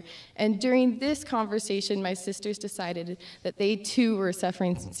year, and during this conversation, my sisters decided that they too were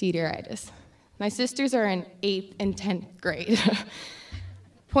suffering senioritis. My sisters are in 8th and 10th grade.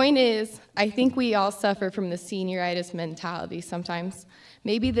 Point is, I think we all suffer from the senioritis mentality sometimes.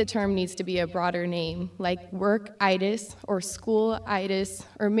 Maybe the term needs to be a broader name, like work-itis or school-itis,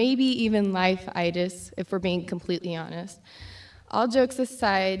 or maybe even life-itis, if we're being completely honest. All jokes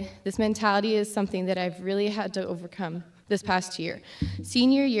aside, this mentality is something that I've really had to overcome this past year.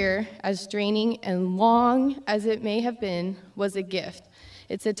 Senior year, as draining and long as it may have been, was a gift.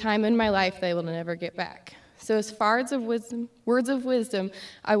 It's a time in my life that I will never get back. So as far as words of wisdom,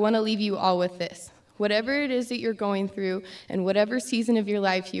 I want to leave you all with this. Whatever it is that you're going through and whatever season of your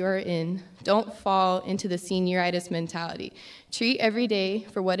life you are in, don't fall into the senioritis mentality. Treat every day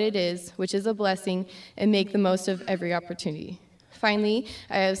for what it is, which is a blessing, and make the most of every opportunity. Finally,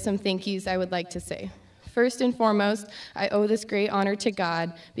 I have some thank yous I would like to say. First and foremost, I owe this great honor to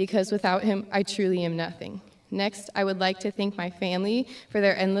God because without him, I truly am nothing. Next, I would like to thank my family for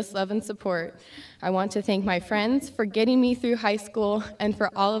their endless love and support. I want to thank my friends for getting me through high school and for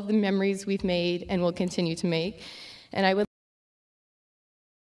all of the memories we've made and will continue to make. And I would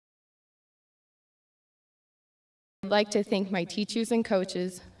like to thank my teachers and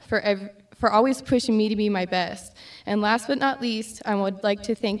coaches for always pushing me to be my best. And last but not least, I would like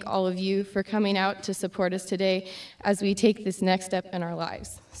to thank all of you for coming out to support us today as we take this next step in our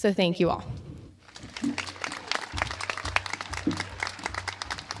lives. So thank you all.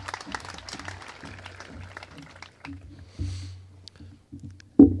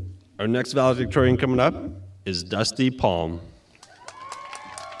 Our next valedictorian coming up is Dusty Palm.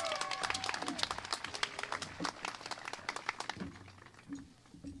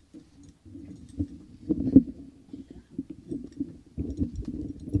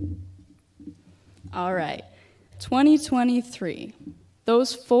 All right, 2023.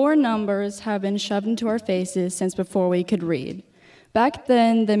 Those 4 numbers have been shoved into our faces since before we could read. Back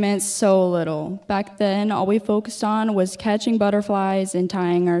then, they meant so little. Back then, all we focused on was catching butterflies and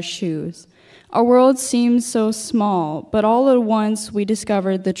tying our shoes. Our world seemed so small, but all at once we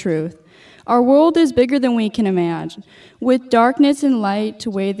discovered the truth. Our world is bigger than we can imagine. With darkness and light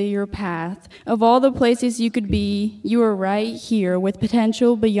to weather your path, of all the places you could be, you are right here with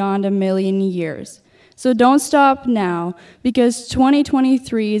potential beyond 1,000,000 years. So don't stop now, because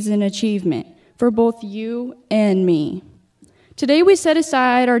 2023 is an achievement for both you and me. Today we set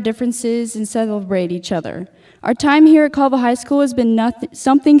aside our differences and celebrate each other. Our time here at Colville High School has been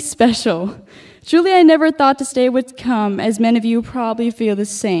something special. Truly, I never thought this day would come, as many of you probably feel the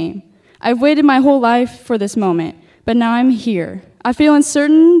same. I've waited my whole life for this moment, but now I'm here. I feel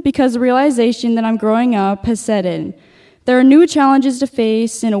uncertain because the realization that I'm growing up has set in. There are new challenges to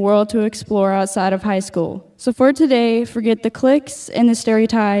face and a world to explore outside of high school. So for today, forget the cliques and the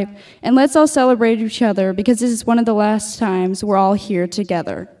stereotype, and let's all celebrate each other because this is one of the last times we're all here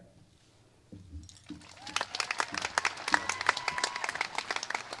together.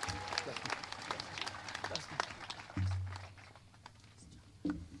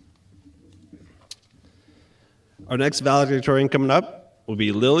 Our next valedictorian coming up will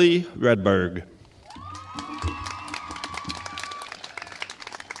be Lily Redberg.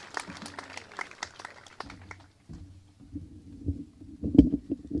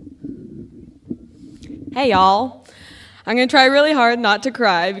 Hey y'all, I'm gonna try really hard not to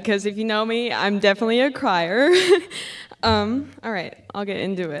cry because if you know me, I'm definitely a crier. All right, I'll get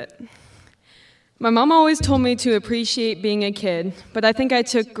into it. My mom always told me to appreciate being a kid, but I think I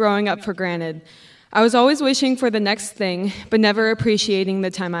took growing up for granted. I was always wishing for the next thing, but never appreciating the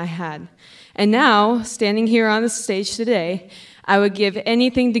time I had. And now, standing here on the stage today, I would give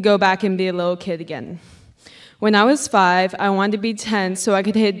anything to go back and be a little kid again. When I was 5, I wanted to be 10 so I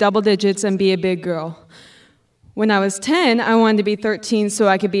could hit double digits and be a big girl. When I was 10, I wanted to be 13 so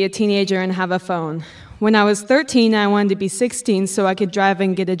I could be a teenager and have a phone. When I was 13, I wanted to be 16 so I could drive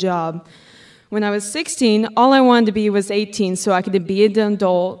and get a job. When I was 16, all I wanted to be was 18 so I could be an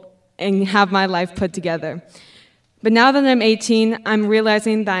adult and have my life put together. But now that I'm 18, I'm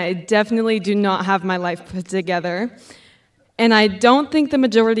realizing that I definitely do not have my life put together. And I don't think the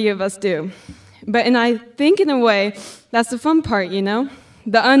majority of us do. But I think in a way, that's the fun part, you know?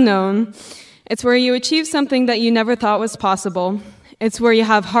 The unknown. It's where you achieve something that you never thought was possible. It's where you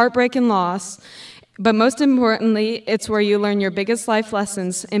have heartbreak and loss. But most importantly, it's where you learn your biggest life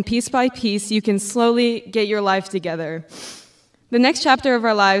lessons, and piece by piece, you can slowly get your life together. The next chapter of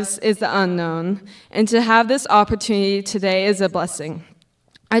our lives is the unknown, and to have this opportunity today is a blessing.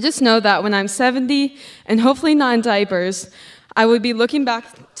 I just know that when I'm 70, and hopefully not in diapers, I would be looking back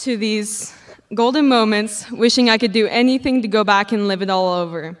to these golden moments, wishing I could do anything to go back and live it all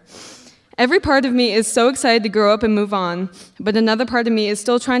over. Every part of me is so excited to grow up and move on, but another part of me is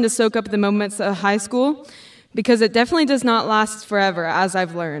still trying to soak up the moments of high school, because it definitely does not last forever, as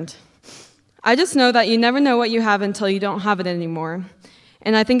I've learned. I just know that you never know what you have until you don't have it anymore,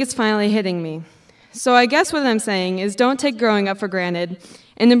 and I think it's finally hitting me. So I guess what I'm saying is don't take growing up for granted,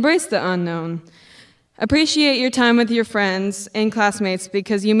 and embrace the unknown. Appreciate your time with your friends and classmates,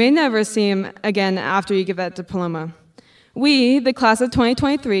 because you may never see them again after you get that diploma. We, the class of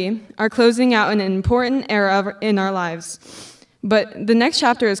 2023, are closing out an important era in our lives. But the next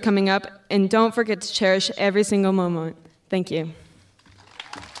chapter is coming up, and don't forget to cherish every single moment. Thank you.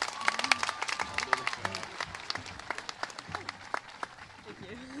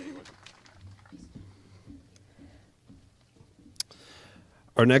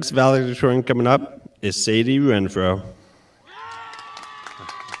 Our next valedictorian coming up is Sadie Renfro.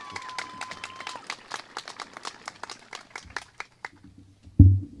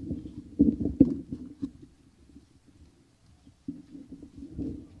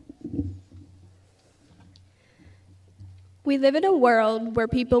 We live in a world where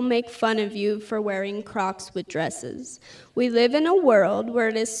people make fun of you for wearing Crocs with dresses. We live in a world where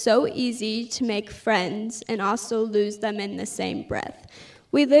it is so easy to make friends and also lose them in the same breath.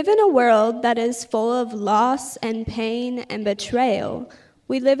 We live in a world that is full of loss and pain and betrayal.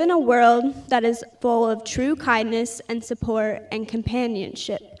 We live in a world that is full of true kindness and support and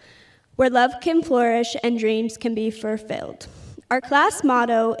companionship, where love can flourish and dreams can be fulfilled. Our class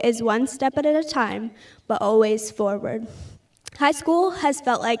motto is one step at a time, but always forward. High school has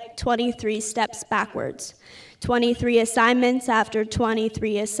felt like 23 steps backwards. 23 assignments after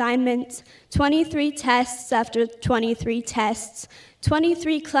 23 assignments, 23 tests after 23 tests,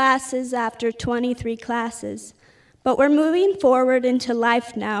 23 classes after 23 classes. But we're moving forward into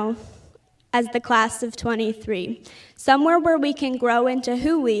life now as the class of 23, somewhere where we can grow into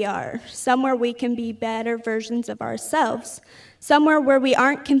who we are, somewhere we can be better versions of ourselves, somewhere where we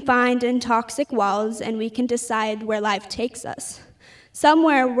aren't confined in toxic walls and we can decide where life takes us.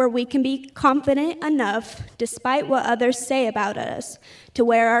 Somewhere where we can be confident enough, despite what others say about us, to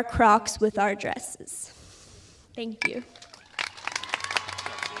wear our Crocs with our dresses. Thank you.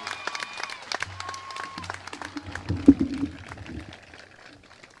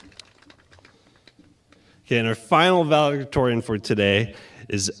 Okay, and our final valedictorian for today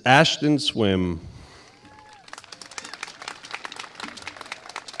is Ashton Swim.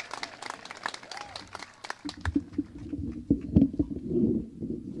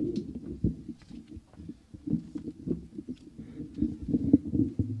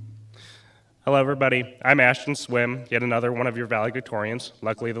 Hello, everybody. I'm Ashton Swim, yet another one of your valedictorians,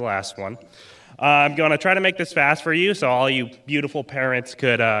 luckily the last one. I'm going to try to make this fast for you so all you beautiful parents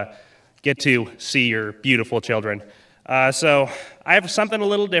could get to see your beautiful children. So I have something a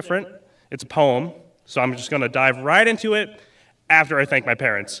little different. It's a poem, so I'm just going to dive right into it after I thank my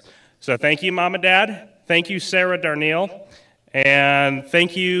parents. So thank you, Mom and Dad. Thank you, Sarah Darnielle. And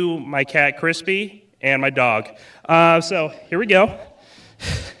thank you, my cat, Crispy, and my dog. So here we go.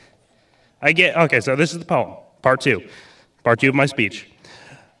 Okay, so this is the poem, part two of my speech.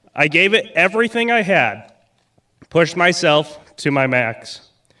 I gave it everything I had, pushed myself to my max,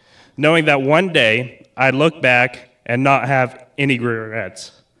 knowing that one day I'd look back and not have any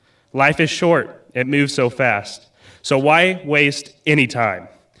regrets. Life is short, it moves so fast, so why waste any time?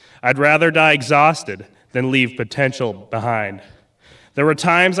 I'd rather die exhausted than leave potential behind. There were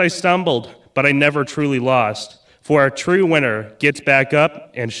times I stumbled, but I never truly lost. For a true winner gets back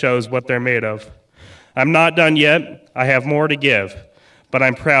up and shows what they're made of. I'm not done yet, I have more to give, but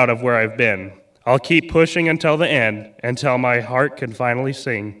I'm proud of where I've been. I'll keep pushing until the end, until my heart can finally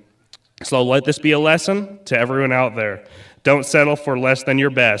sing. So let this be a lesson to everyone out there. Don't settle for less than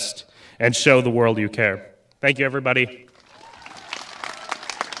your best, and show the world you care. Thank you, everybody.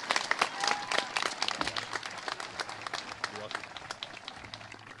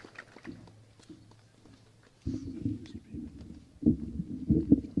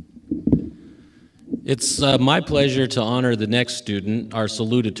 It's my pleasure to honor the next student, our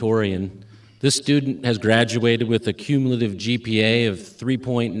salutatorian. This student has graduated with a cumulative GPA of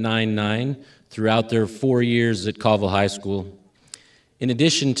 3.99 throughout their 4 years at Colville High School. In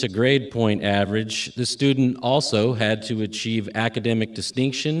addition to grade point average, the student also had to achieve academic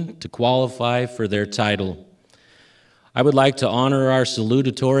distinction to qualify for their title. I would like to honor our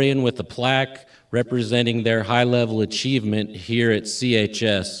salutatorian with a plaque representing their high-level achievement here at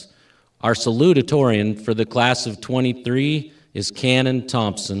CHS. Our salutatorian for the class of 23 is Cannon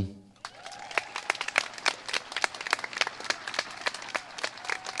Thompson.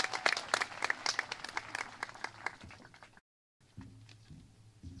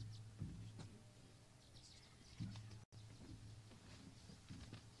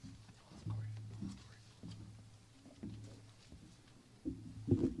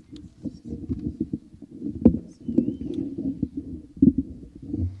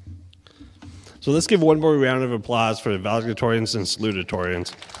 So let's give one more round of applause for the valedictorians and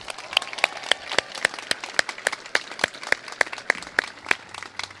salutatorians.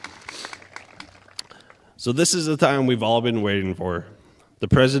 So this is the time we've all been waiting for, the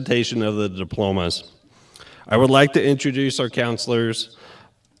presentation of the diplomas. I would like to introduce our counselors,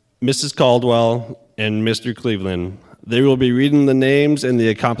 Mrs. Caldwell and Mr. Cleveland. They will be reading the names and the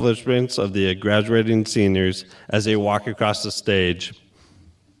accomplishments of the graduating seniors as they walk across the stage.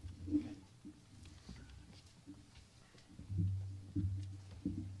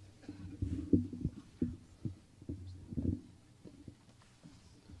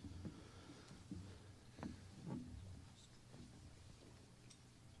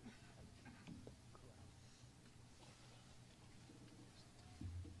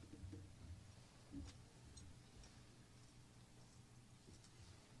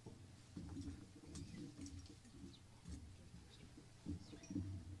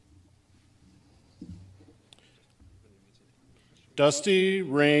 Dusty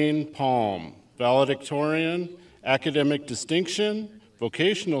Rain Palm, valedictorian, academic distinction,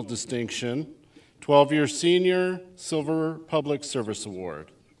 vocational distinction, 12-year senior, Silver Public Service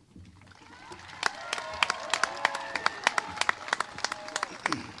Award.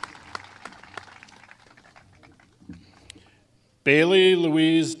 Bailey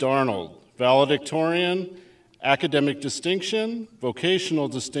Louise Darnold, valedictorian, academic distinction, vocational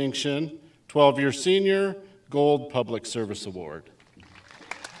distinction, 12-year senior, Gold Public Service Award.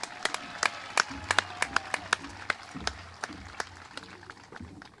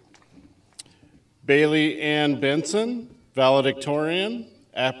 Bailey Ann Benson, valedictorian,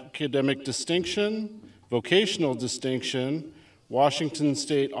 academic distinction, vocational distinction, Washington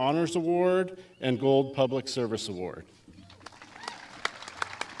State Honors Award, and Gold Public Service Award.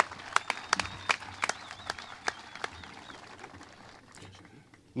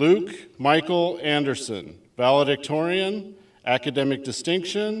 Luke Michael Anderson, valedictorian, academic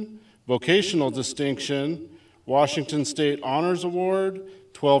distinction, vocational distinction, Washington State Honors Award,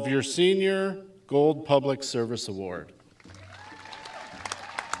 12-year senior, Gold Public Service Award.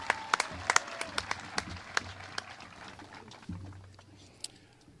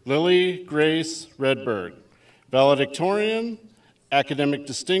 Lily Grace Redberg, valedictorian, academic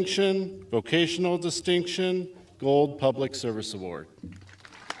distinction, vocational distinction, Gold Public Service Award.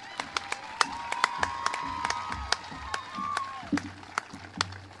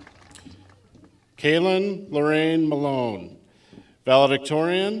 Kaylin Lorraine Malone,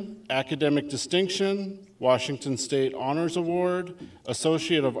 valedictorian, academic distinction, Washington State Honors Award,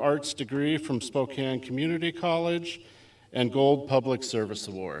 Associate of Arts degree from Spokane Community College, and Gold Public Service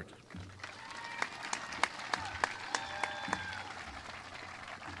Award.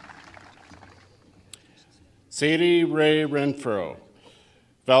 Sadie Ray Renfro,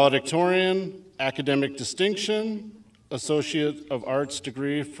 valedictorian, academic distinction, Associate of Arts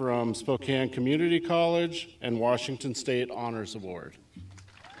degree from Spokane Community College, and Washington State Honors Award.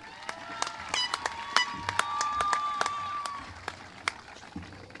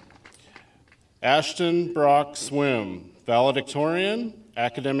 Ashton Brock Swim, valedictorian,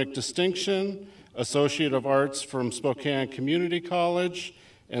 academic distinction, Associate of Arts from Spokane Community College,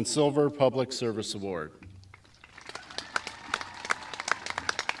 and Silver Public Service Award.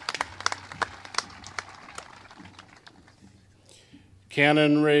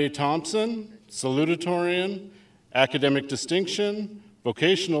 Cannon Ray Thompson, salutatorian, academic distinction,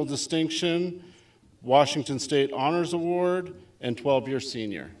 vocational distinction, Washington State Honors Award, and 12-year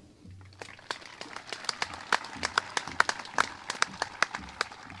senior.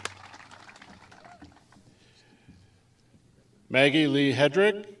 Maggie Lee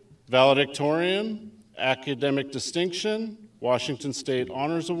Hedrick, valedictorian, academic distinction, Washington State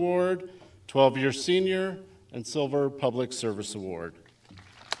Honors Award, 12-year senior, and Silver Public Service Award.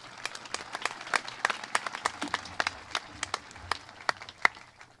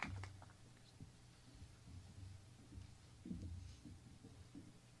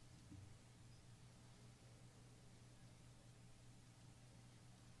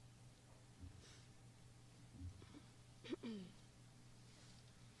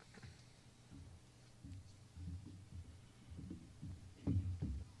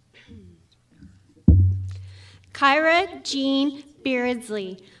 Kyra Jean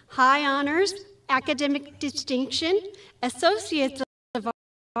Beardsley, High Honors, Academic Distinction, Associates of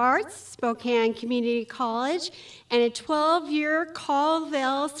Arts, Spokane Community College, and a 12-year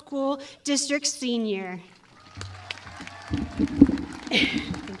Colville School District Senior.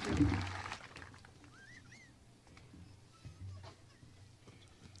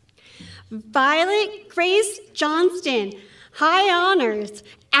 Violet Grace Johnston, High Honors,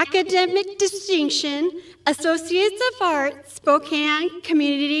 Academic Distinction, Associates of Arts, Spokane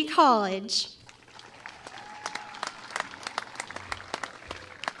Community College.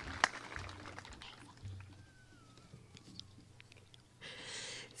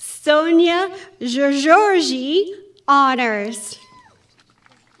 Sonia Georgi, honors.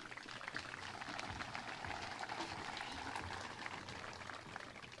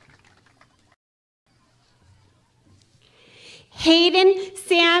 Hayden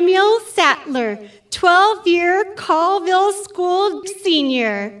Samuel Sattler, 12-year Colville School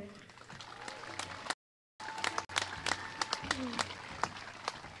senior.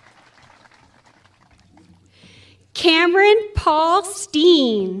 Cameron Paul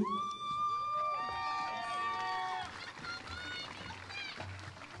Steen.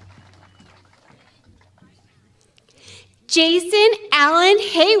 Jason Allen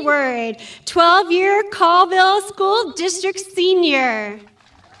Hayward, 12-year Colville School District senior.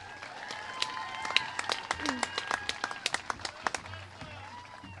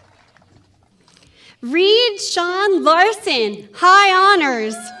 Reed Sean Larson, high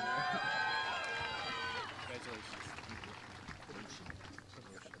honors.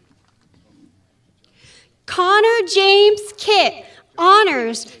 Connor James Kitt,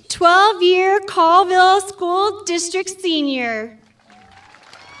 honors, 12-year Colville School District senior.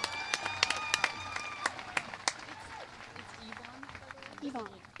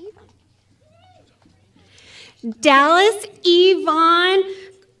 Dallas Yvonne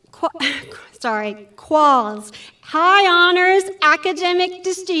Qualls, high honors, academic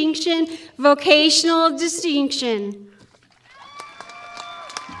distinction, vocational distinction.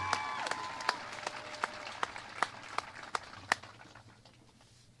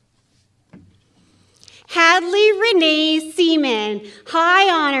 Hadley Renee Seaman, high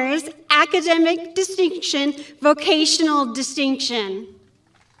honors, academic distinction, vocational distinction.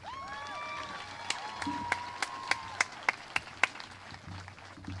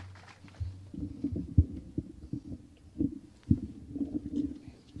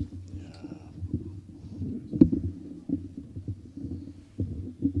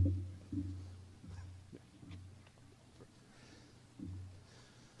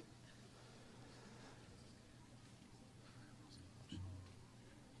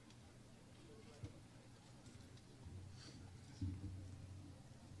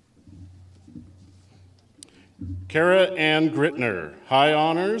 Kara Ann Grittner, high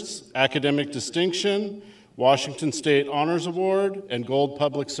honors, academic distinction, Washington State Honors Award, and Gold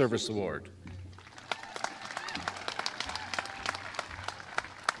Public Service Award.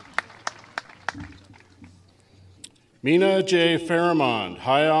 Mina J. Faramond,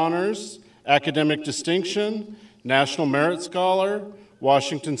 high honors, academic distinction, National Merit Scholar,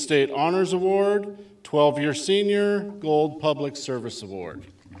 Washington State Honors Award, 12-year senior, Gold Public Service Award.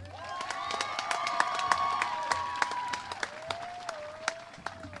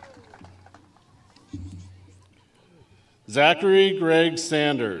 Zachary Greg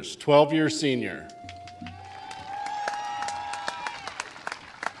Sanders, 12-year senior.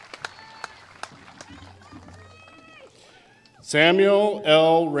 Samuel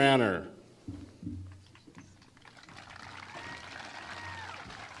L. Ranner.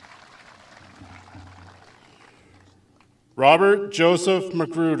 Robert Joseph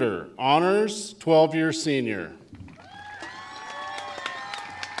Magruder, honors, 12-year senior.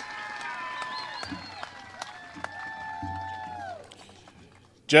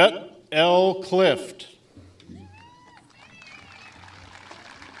 Jet L. Clift.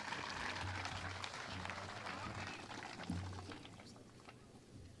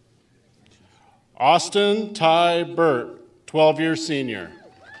 Austin Ty Burt, 12-year senior.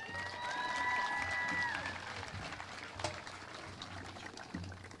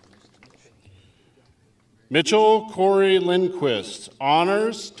 Mitchell Corey Lindquist,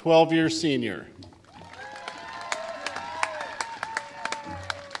 honors, 12-year senior.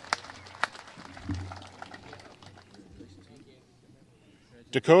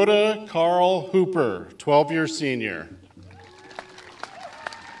 Dakota Carl Hooper, 12-year senior.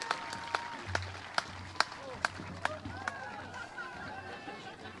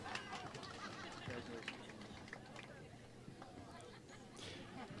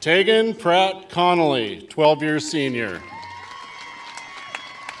 Tegan Pratt Connolly, 12-year senior.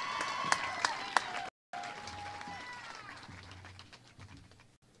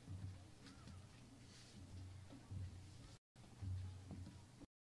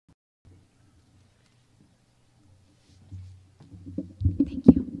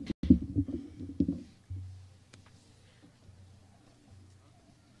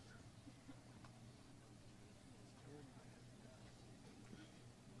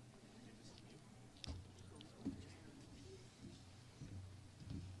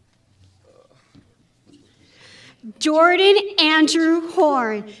 Jordan Andrew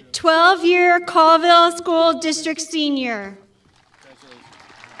Horn, 12-year Colville School District senior.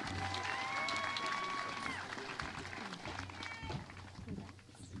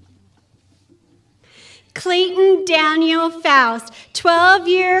 Clayton Daniel Faust,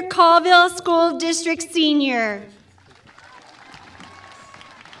 12-year Colville School District senior.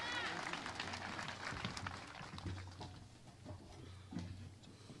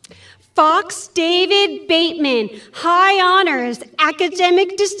 Fox David Bateman, high honors,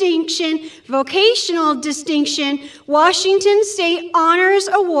 academic distinction, vocational distinction, Washington State Honors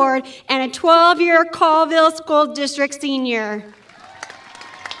Award, and a 12-year Colville School District senior.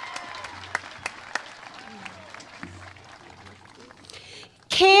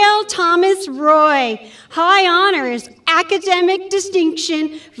 Cale Thomas Roy, high honors, academic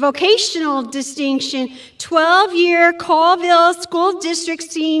distinction, vocational distinction, 12-year Colville School District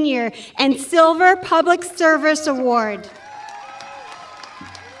senior, and Silver Public Service Award.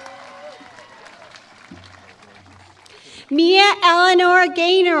 Mia Eleanor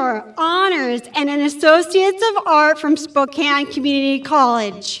Gaynor, honors, and an Associates of Art from Spokane Community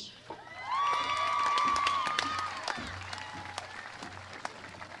College.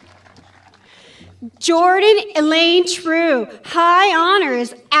 Jordan Elaine True, high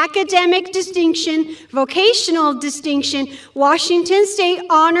honors, academic distinction, vocational distinction, Washington State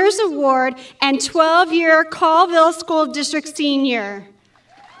Honors Award, and 12-year Colville School District senior.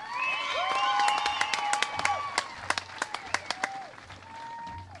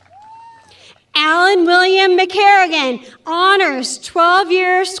 Alan William McCarrigan, honors,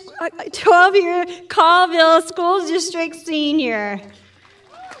 12-year Colville School District senior.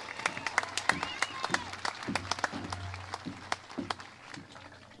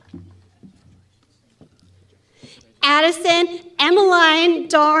 Addison Emmeline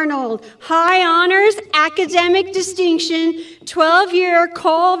Darnold, high honors, academic distinction, 12-year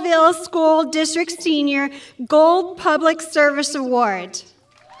Colville School District senior, Gold Public Service Award.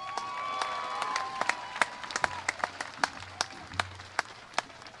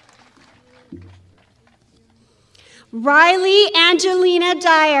 Riley Angelina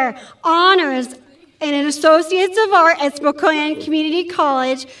Dyer, honors, and an Associates of Art at Spokane Community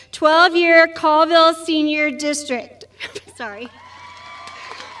College, 12-year Colville Senior District. Sorry.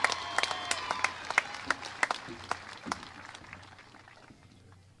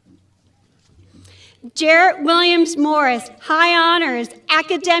 Jarrett Williams Morris, high honors,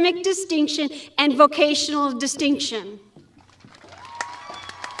 academic distinction, and vocational distinction.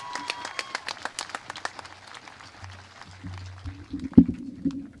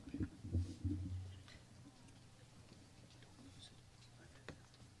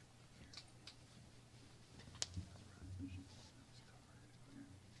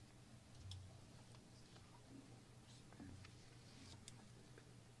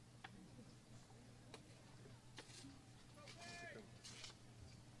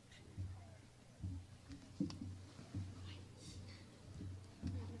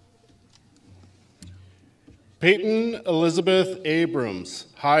 Peyton Elizabeth Abrams,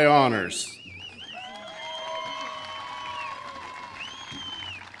 high honors.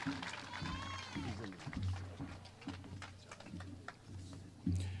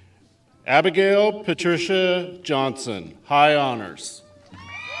 Abigail Patricia Johnson, high honors.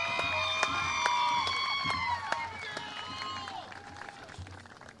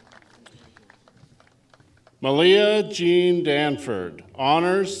 Malia Jean Danford,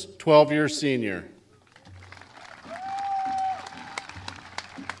 honors, 12-year senior.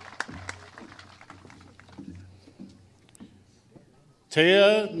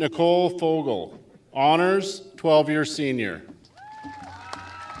 Taya Nicole Fogel, honors, 12-year senior.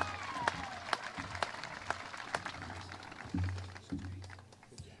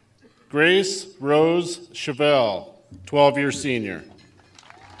 Grace Rose Chevelle, 12-year senior.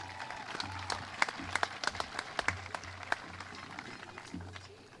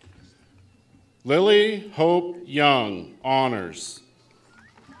 Lily Hope Young, honors.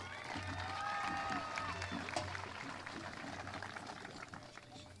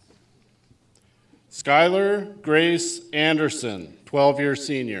 Skylar Grace Anderson, 12-year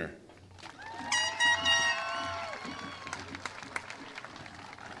senior.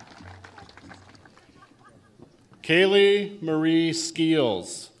 Kaylee Marie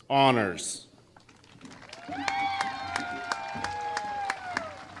Skeels, honors.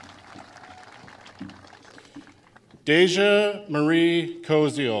 Deja Marie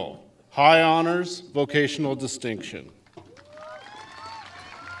Koziel, high honors, vocational distinction.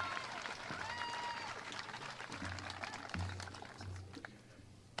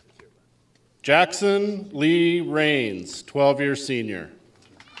 Jackson Lee Rains, 12-year senior.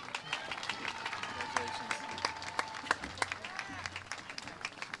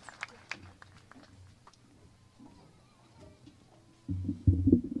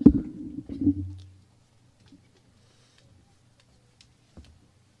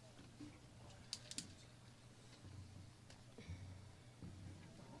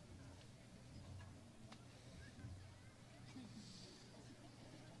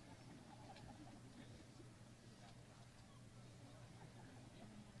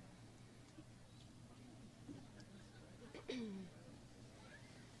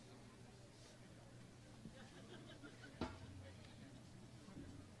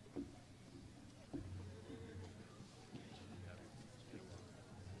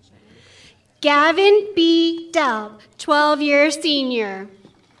 Gavin B. Delp, 12-year senior.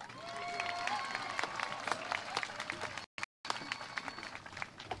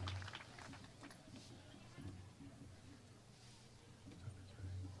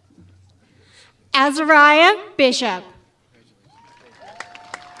 Azariah Bishop.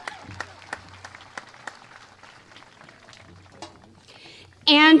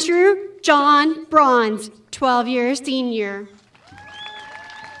 Andrew John Bronze, 12-year senior.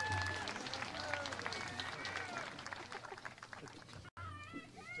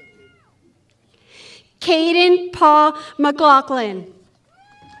 Caden Paul McLaughlin.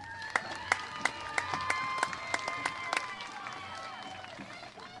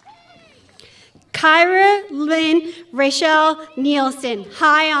 Kyra Lynn Rachel Nielsen,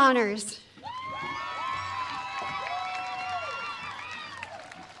 high honors.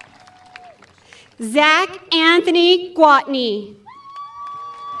 Zach Anthony Guatney.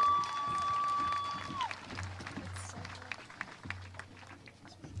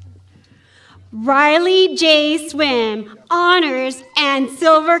 Riley J. Swim, honors and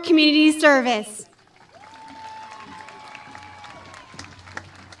silver community service.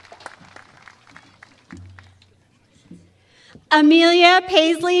 Amelia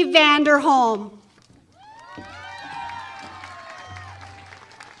Paisley Vanderholm.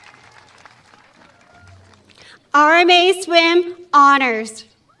 RMA Swim, honors.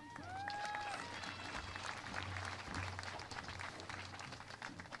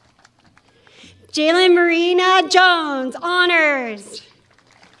 Jalen Marina Jones, honors.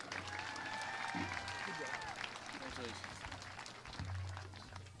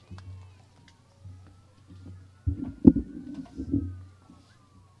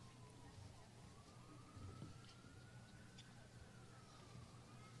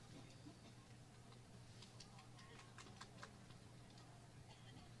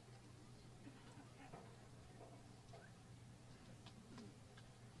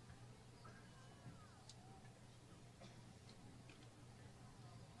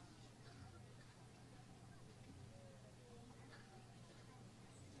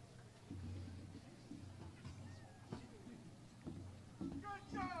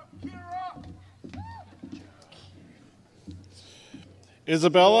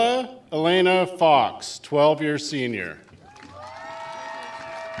 Isabella Elena Fox, 12-year senior.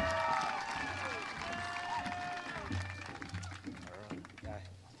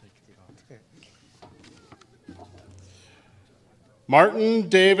 Martin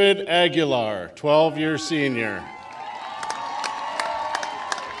David Aguilar, 12-year senior.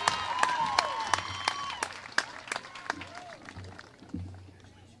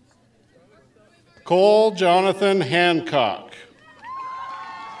 Cole Jonathan Hancock.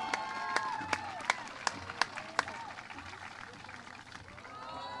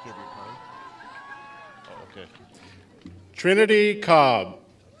 Trinity Cobb.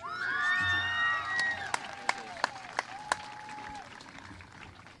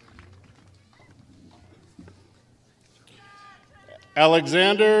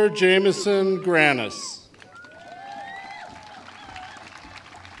 Alexander Jameson Granis.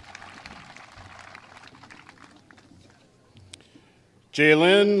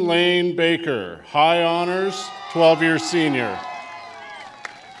 Jaylyn Lane Baker, high honors, 12-year senior.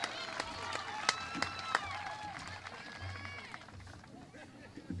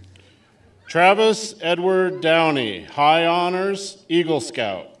 Travis Edward Downey, high honors, Eagle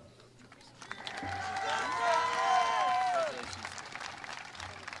Scout.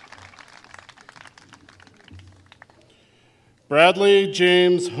 Bradley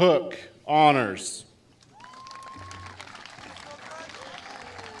James Hook, honors.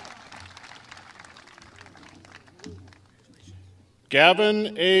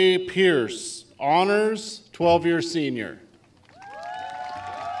 Gavin A. Pierce, honors, 12-year senior.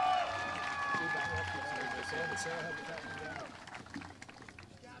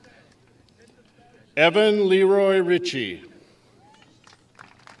 Evan Leroy Ritchie.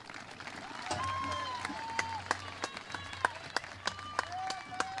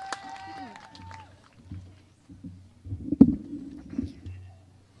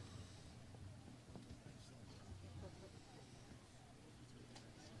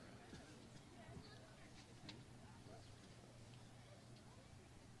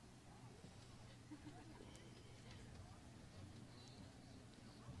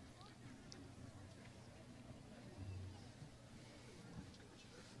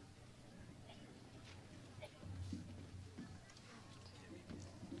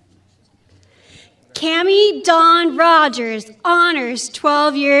 Cammie Dawn Rogers, honors,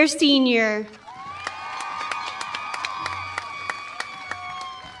 12-year senior.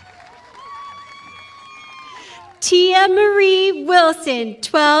 Tia Marie Wilson,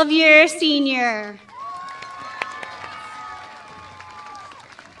 12-year senior.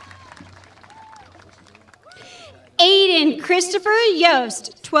 Aiden Christopher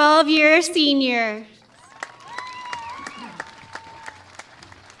Yost, 12-year senior.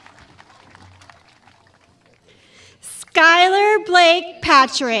 Skylar Blake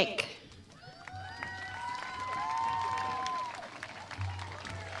Patrick.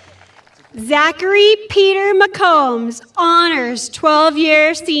 Zachary Peter McCombs, honors,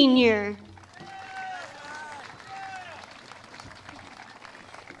 12-year senior.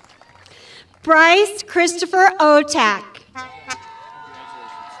 Bryce Christopher Otak.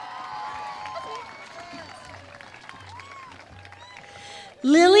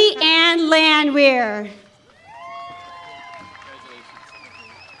 Lily Ann Landwehr.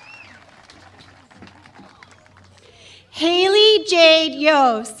 Haley Jade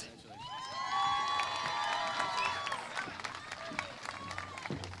Yost.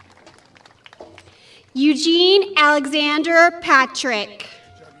 Eugene Alexander Patrick.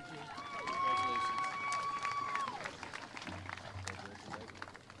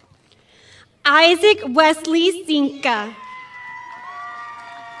 Isaac Wesley Zinka.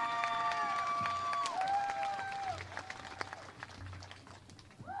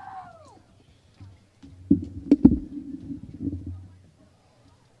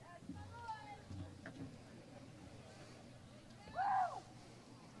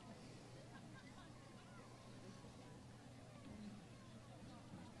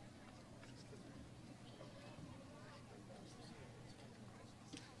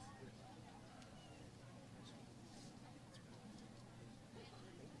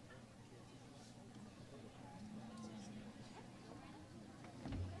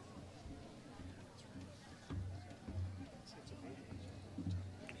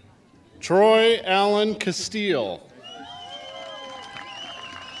 Troy Allen Castile.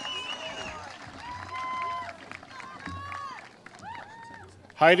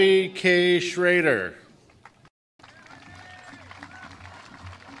 Heidi K. Schrader.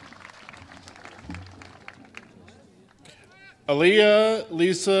 Aaliyah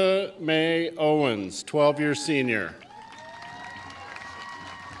Lisa May Owens, 12-year senior.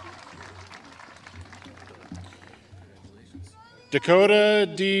 Dakota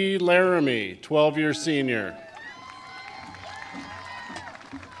D. Laramie, 12-year senior.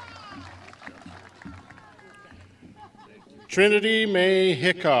 Trinity May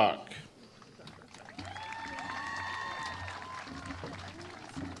Hickok.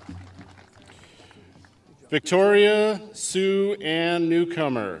 Victoria Sue Ann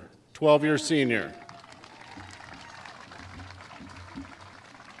Newcomer, 12-year senior.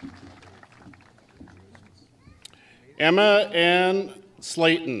 Emma Ann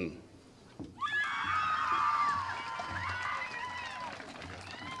Slayton.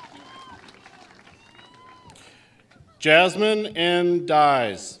 Jasmine N.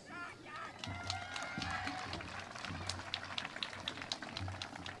 Dyes.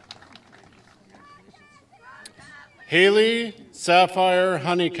 Haley Sapphire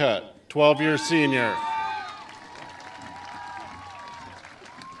Honeycutt, 12-year senior.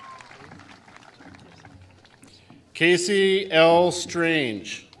 Casey L.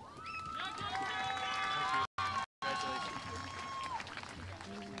 Strange.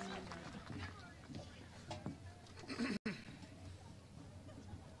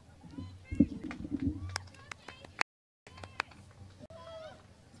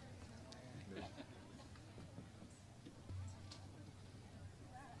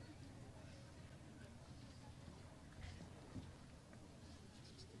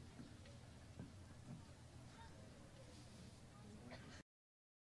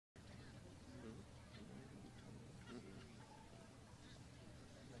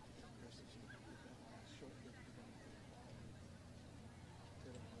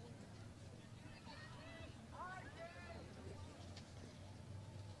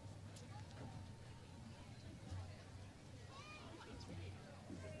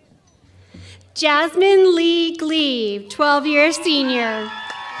 Jasmine Lee Gleave, 12-year senior.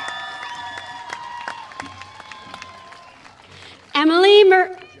 Emily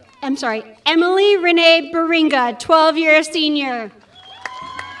Renee Baringa, 12-year senior.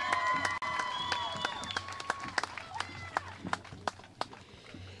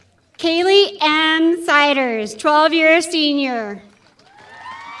 Kaylee M. Siders, 12-year senior.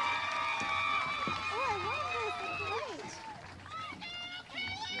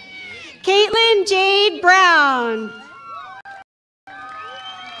 Caitlin Jade Brown.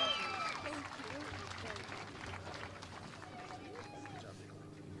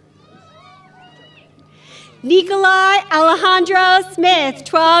 Nikolai Alejandro Smith,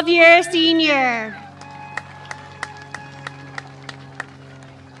 12-year senior.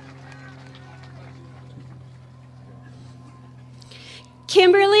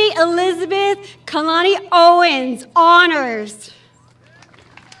 Kimberly Elizabeth Kalani Owens, honors.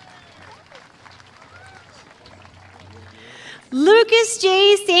 Lucas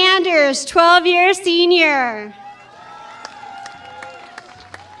J. Sanders, 12-year senior.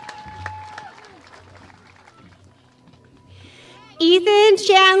 Ethan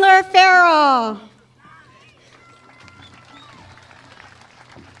Chandler Farrell.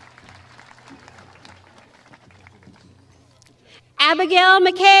 Abigail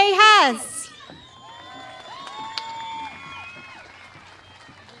McKay Hess.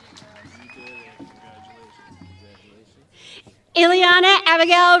 Ileana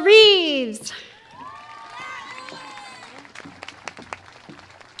Abigail Reeves.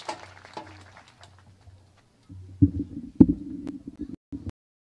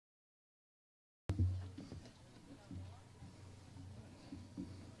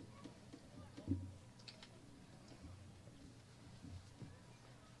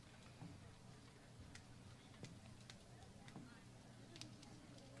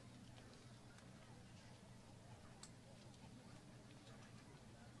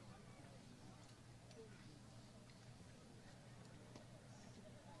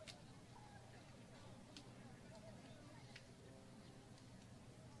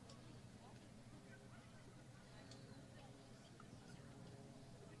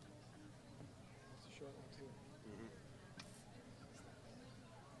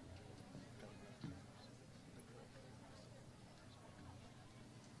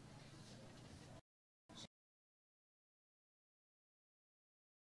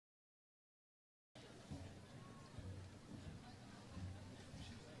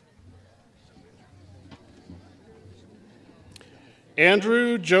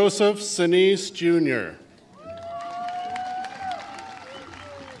 Andrew Joseph Sinise, Jr.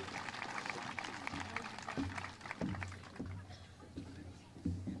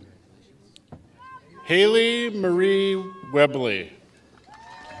 Haley Marie Webley.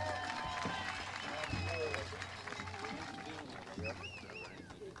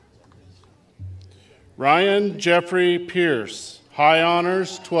 Ryan Jeffrey Pierce, high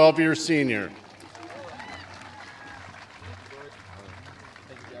honors, 12-year senior.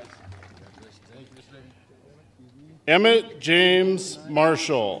 Emmett James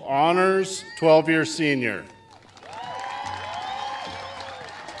Marshall, honors, 12-year senior.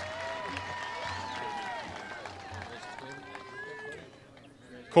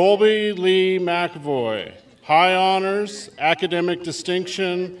 Colby Lee McAvoy, high honors, academic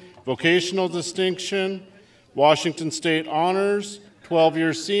distinction, vocational distinction, Washington State honors,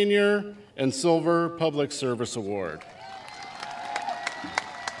 12-year senior, and Silver Public Service Award.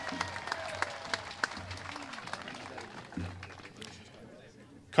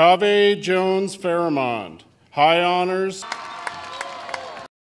 Kaveh Jones Faramond, high honors.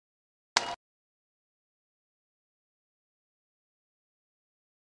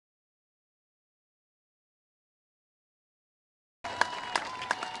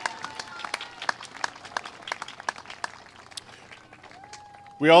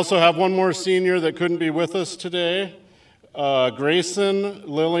 We also have one more senior that couldn't be with us today, Grayson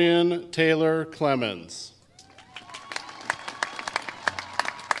Lillian Taylor Clemens.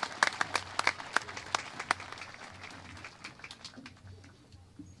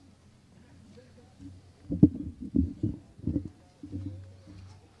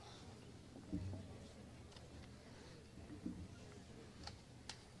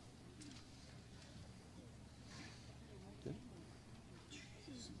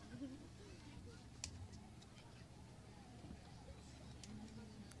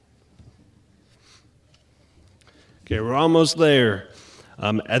 Okay, we're almost there.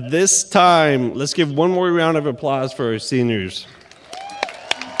 At this time, let's give one more round of applause for our seniors.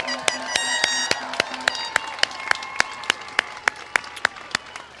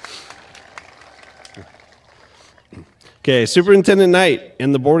 Okay, Superintendent Knight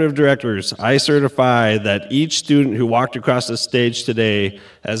and the Board of Directors, I certify that each student who walked across the stage today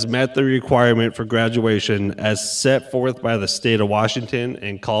has met the requirement for graduation as set forth by the State of Washington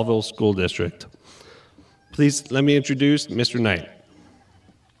and Colville School District. Please let me introduce Mr. Knight.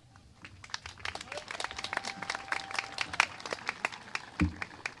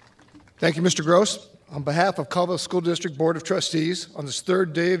 Thank you, Mr. Gross. On behalf of Colville School District Board of Trustees, on this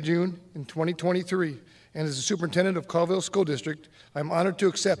third day of June in 2023, and as the superintendent of Colville School District, I'm honored to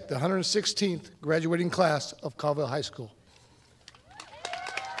accept the 116th graduating class of Colville High School.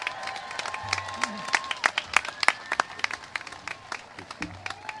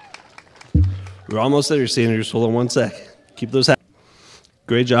 We're almost there, seniors. Hold on one sec. Keep those happy.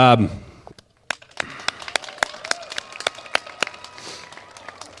 Great job.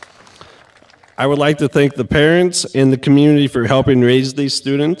 I would like to thank the parents and the community for helping raise these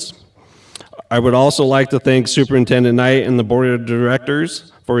students. I would also like to thank Superintendent Knight and the Board of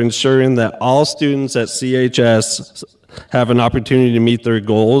Directors for ensuring that all students at CHS have an opportunity to meet their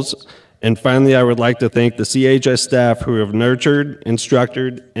goals. And finally, I would like to thank the CHS staff who have nurtured,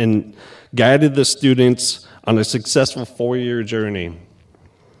 instructed, and guided the students on a successful 4-year journey.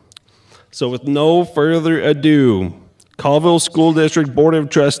 So with no further ado, Colville School District Board of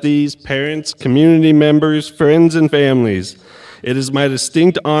Trustees, parents, community members, friends, and families, it is my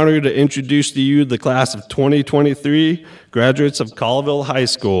distinct honor to introduce to you the class of 2023 graduates of Colville High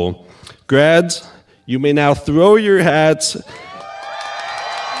School. Grads, you may now throw your hats.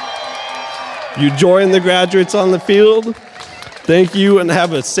 You join the graduates on the field. Thank you and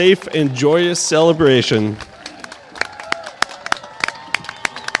have a safe and joyous celebration.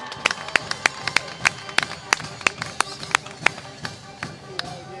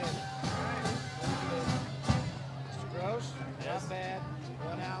 Not bad.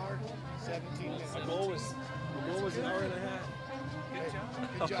 1 hour, 17 minutes. The goal was an hour and a half.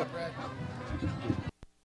 Good job, Brad.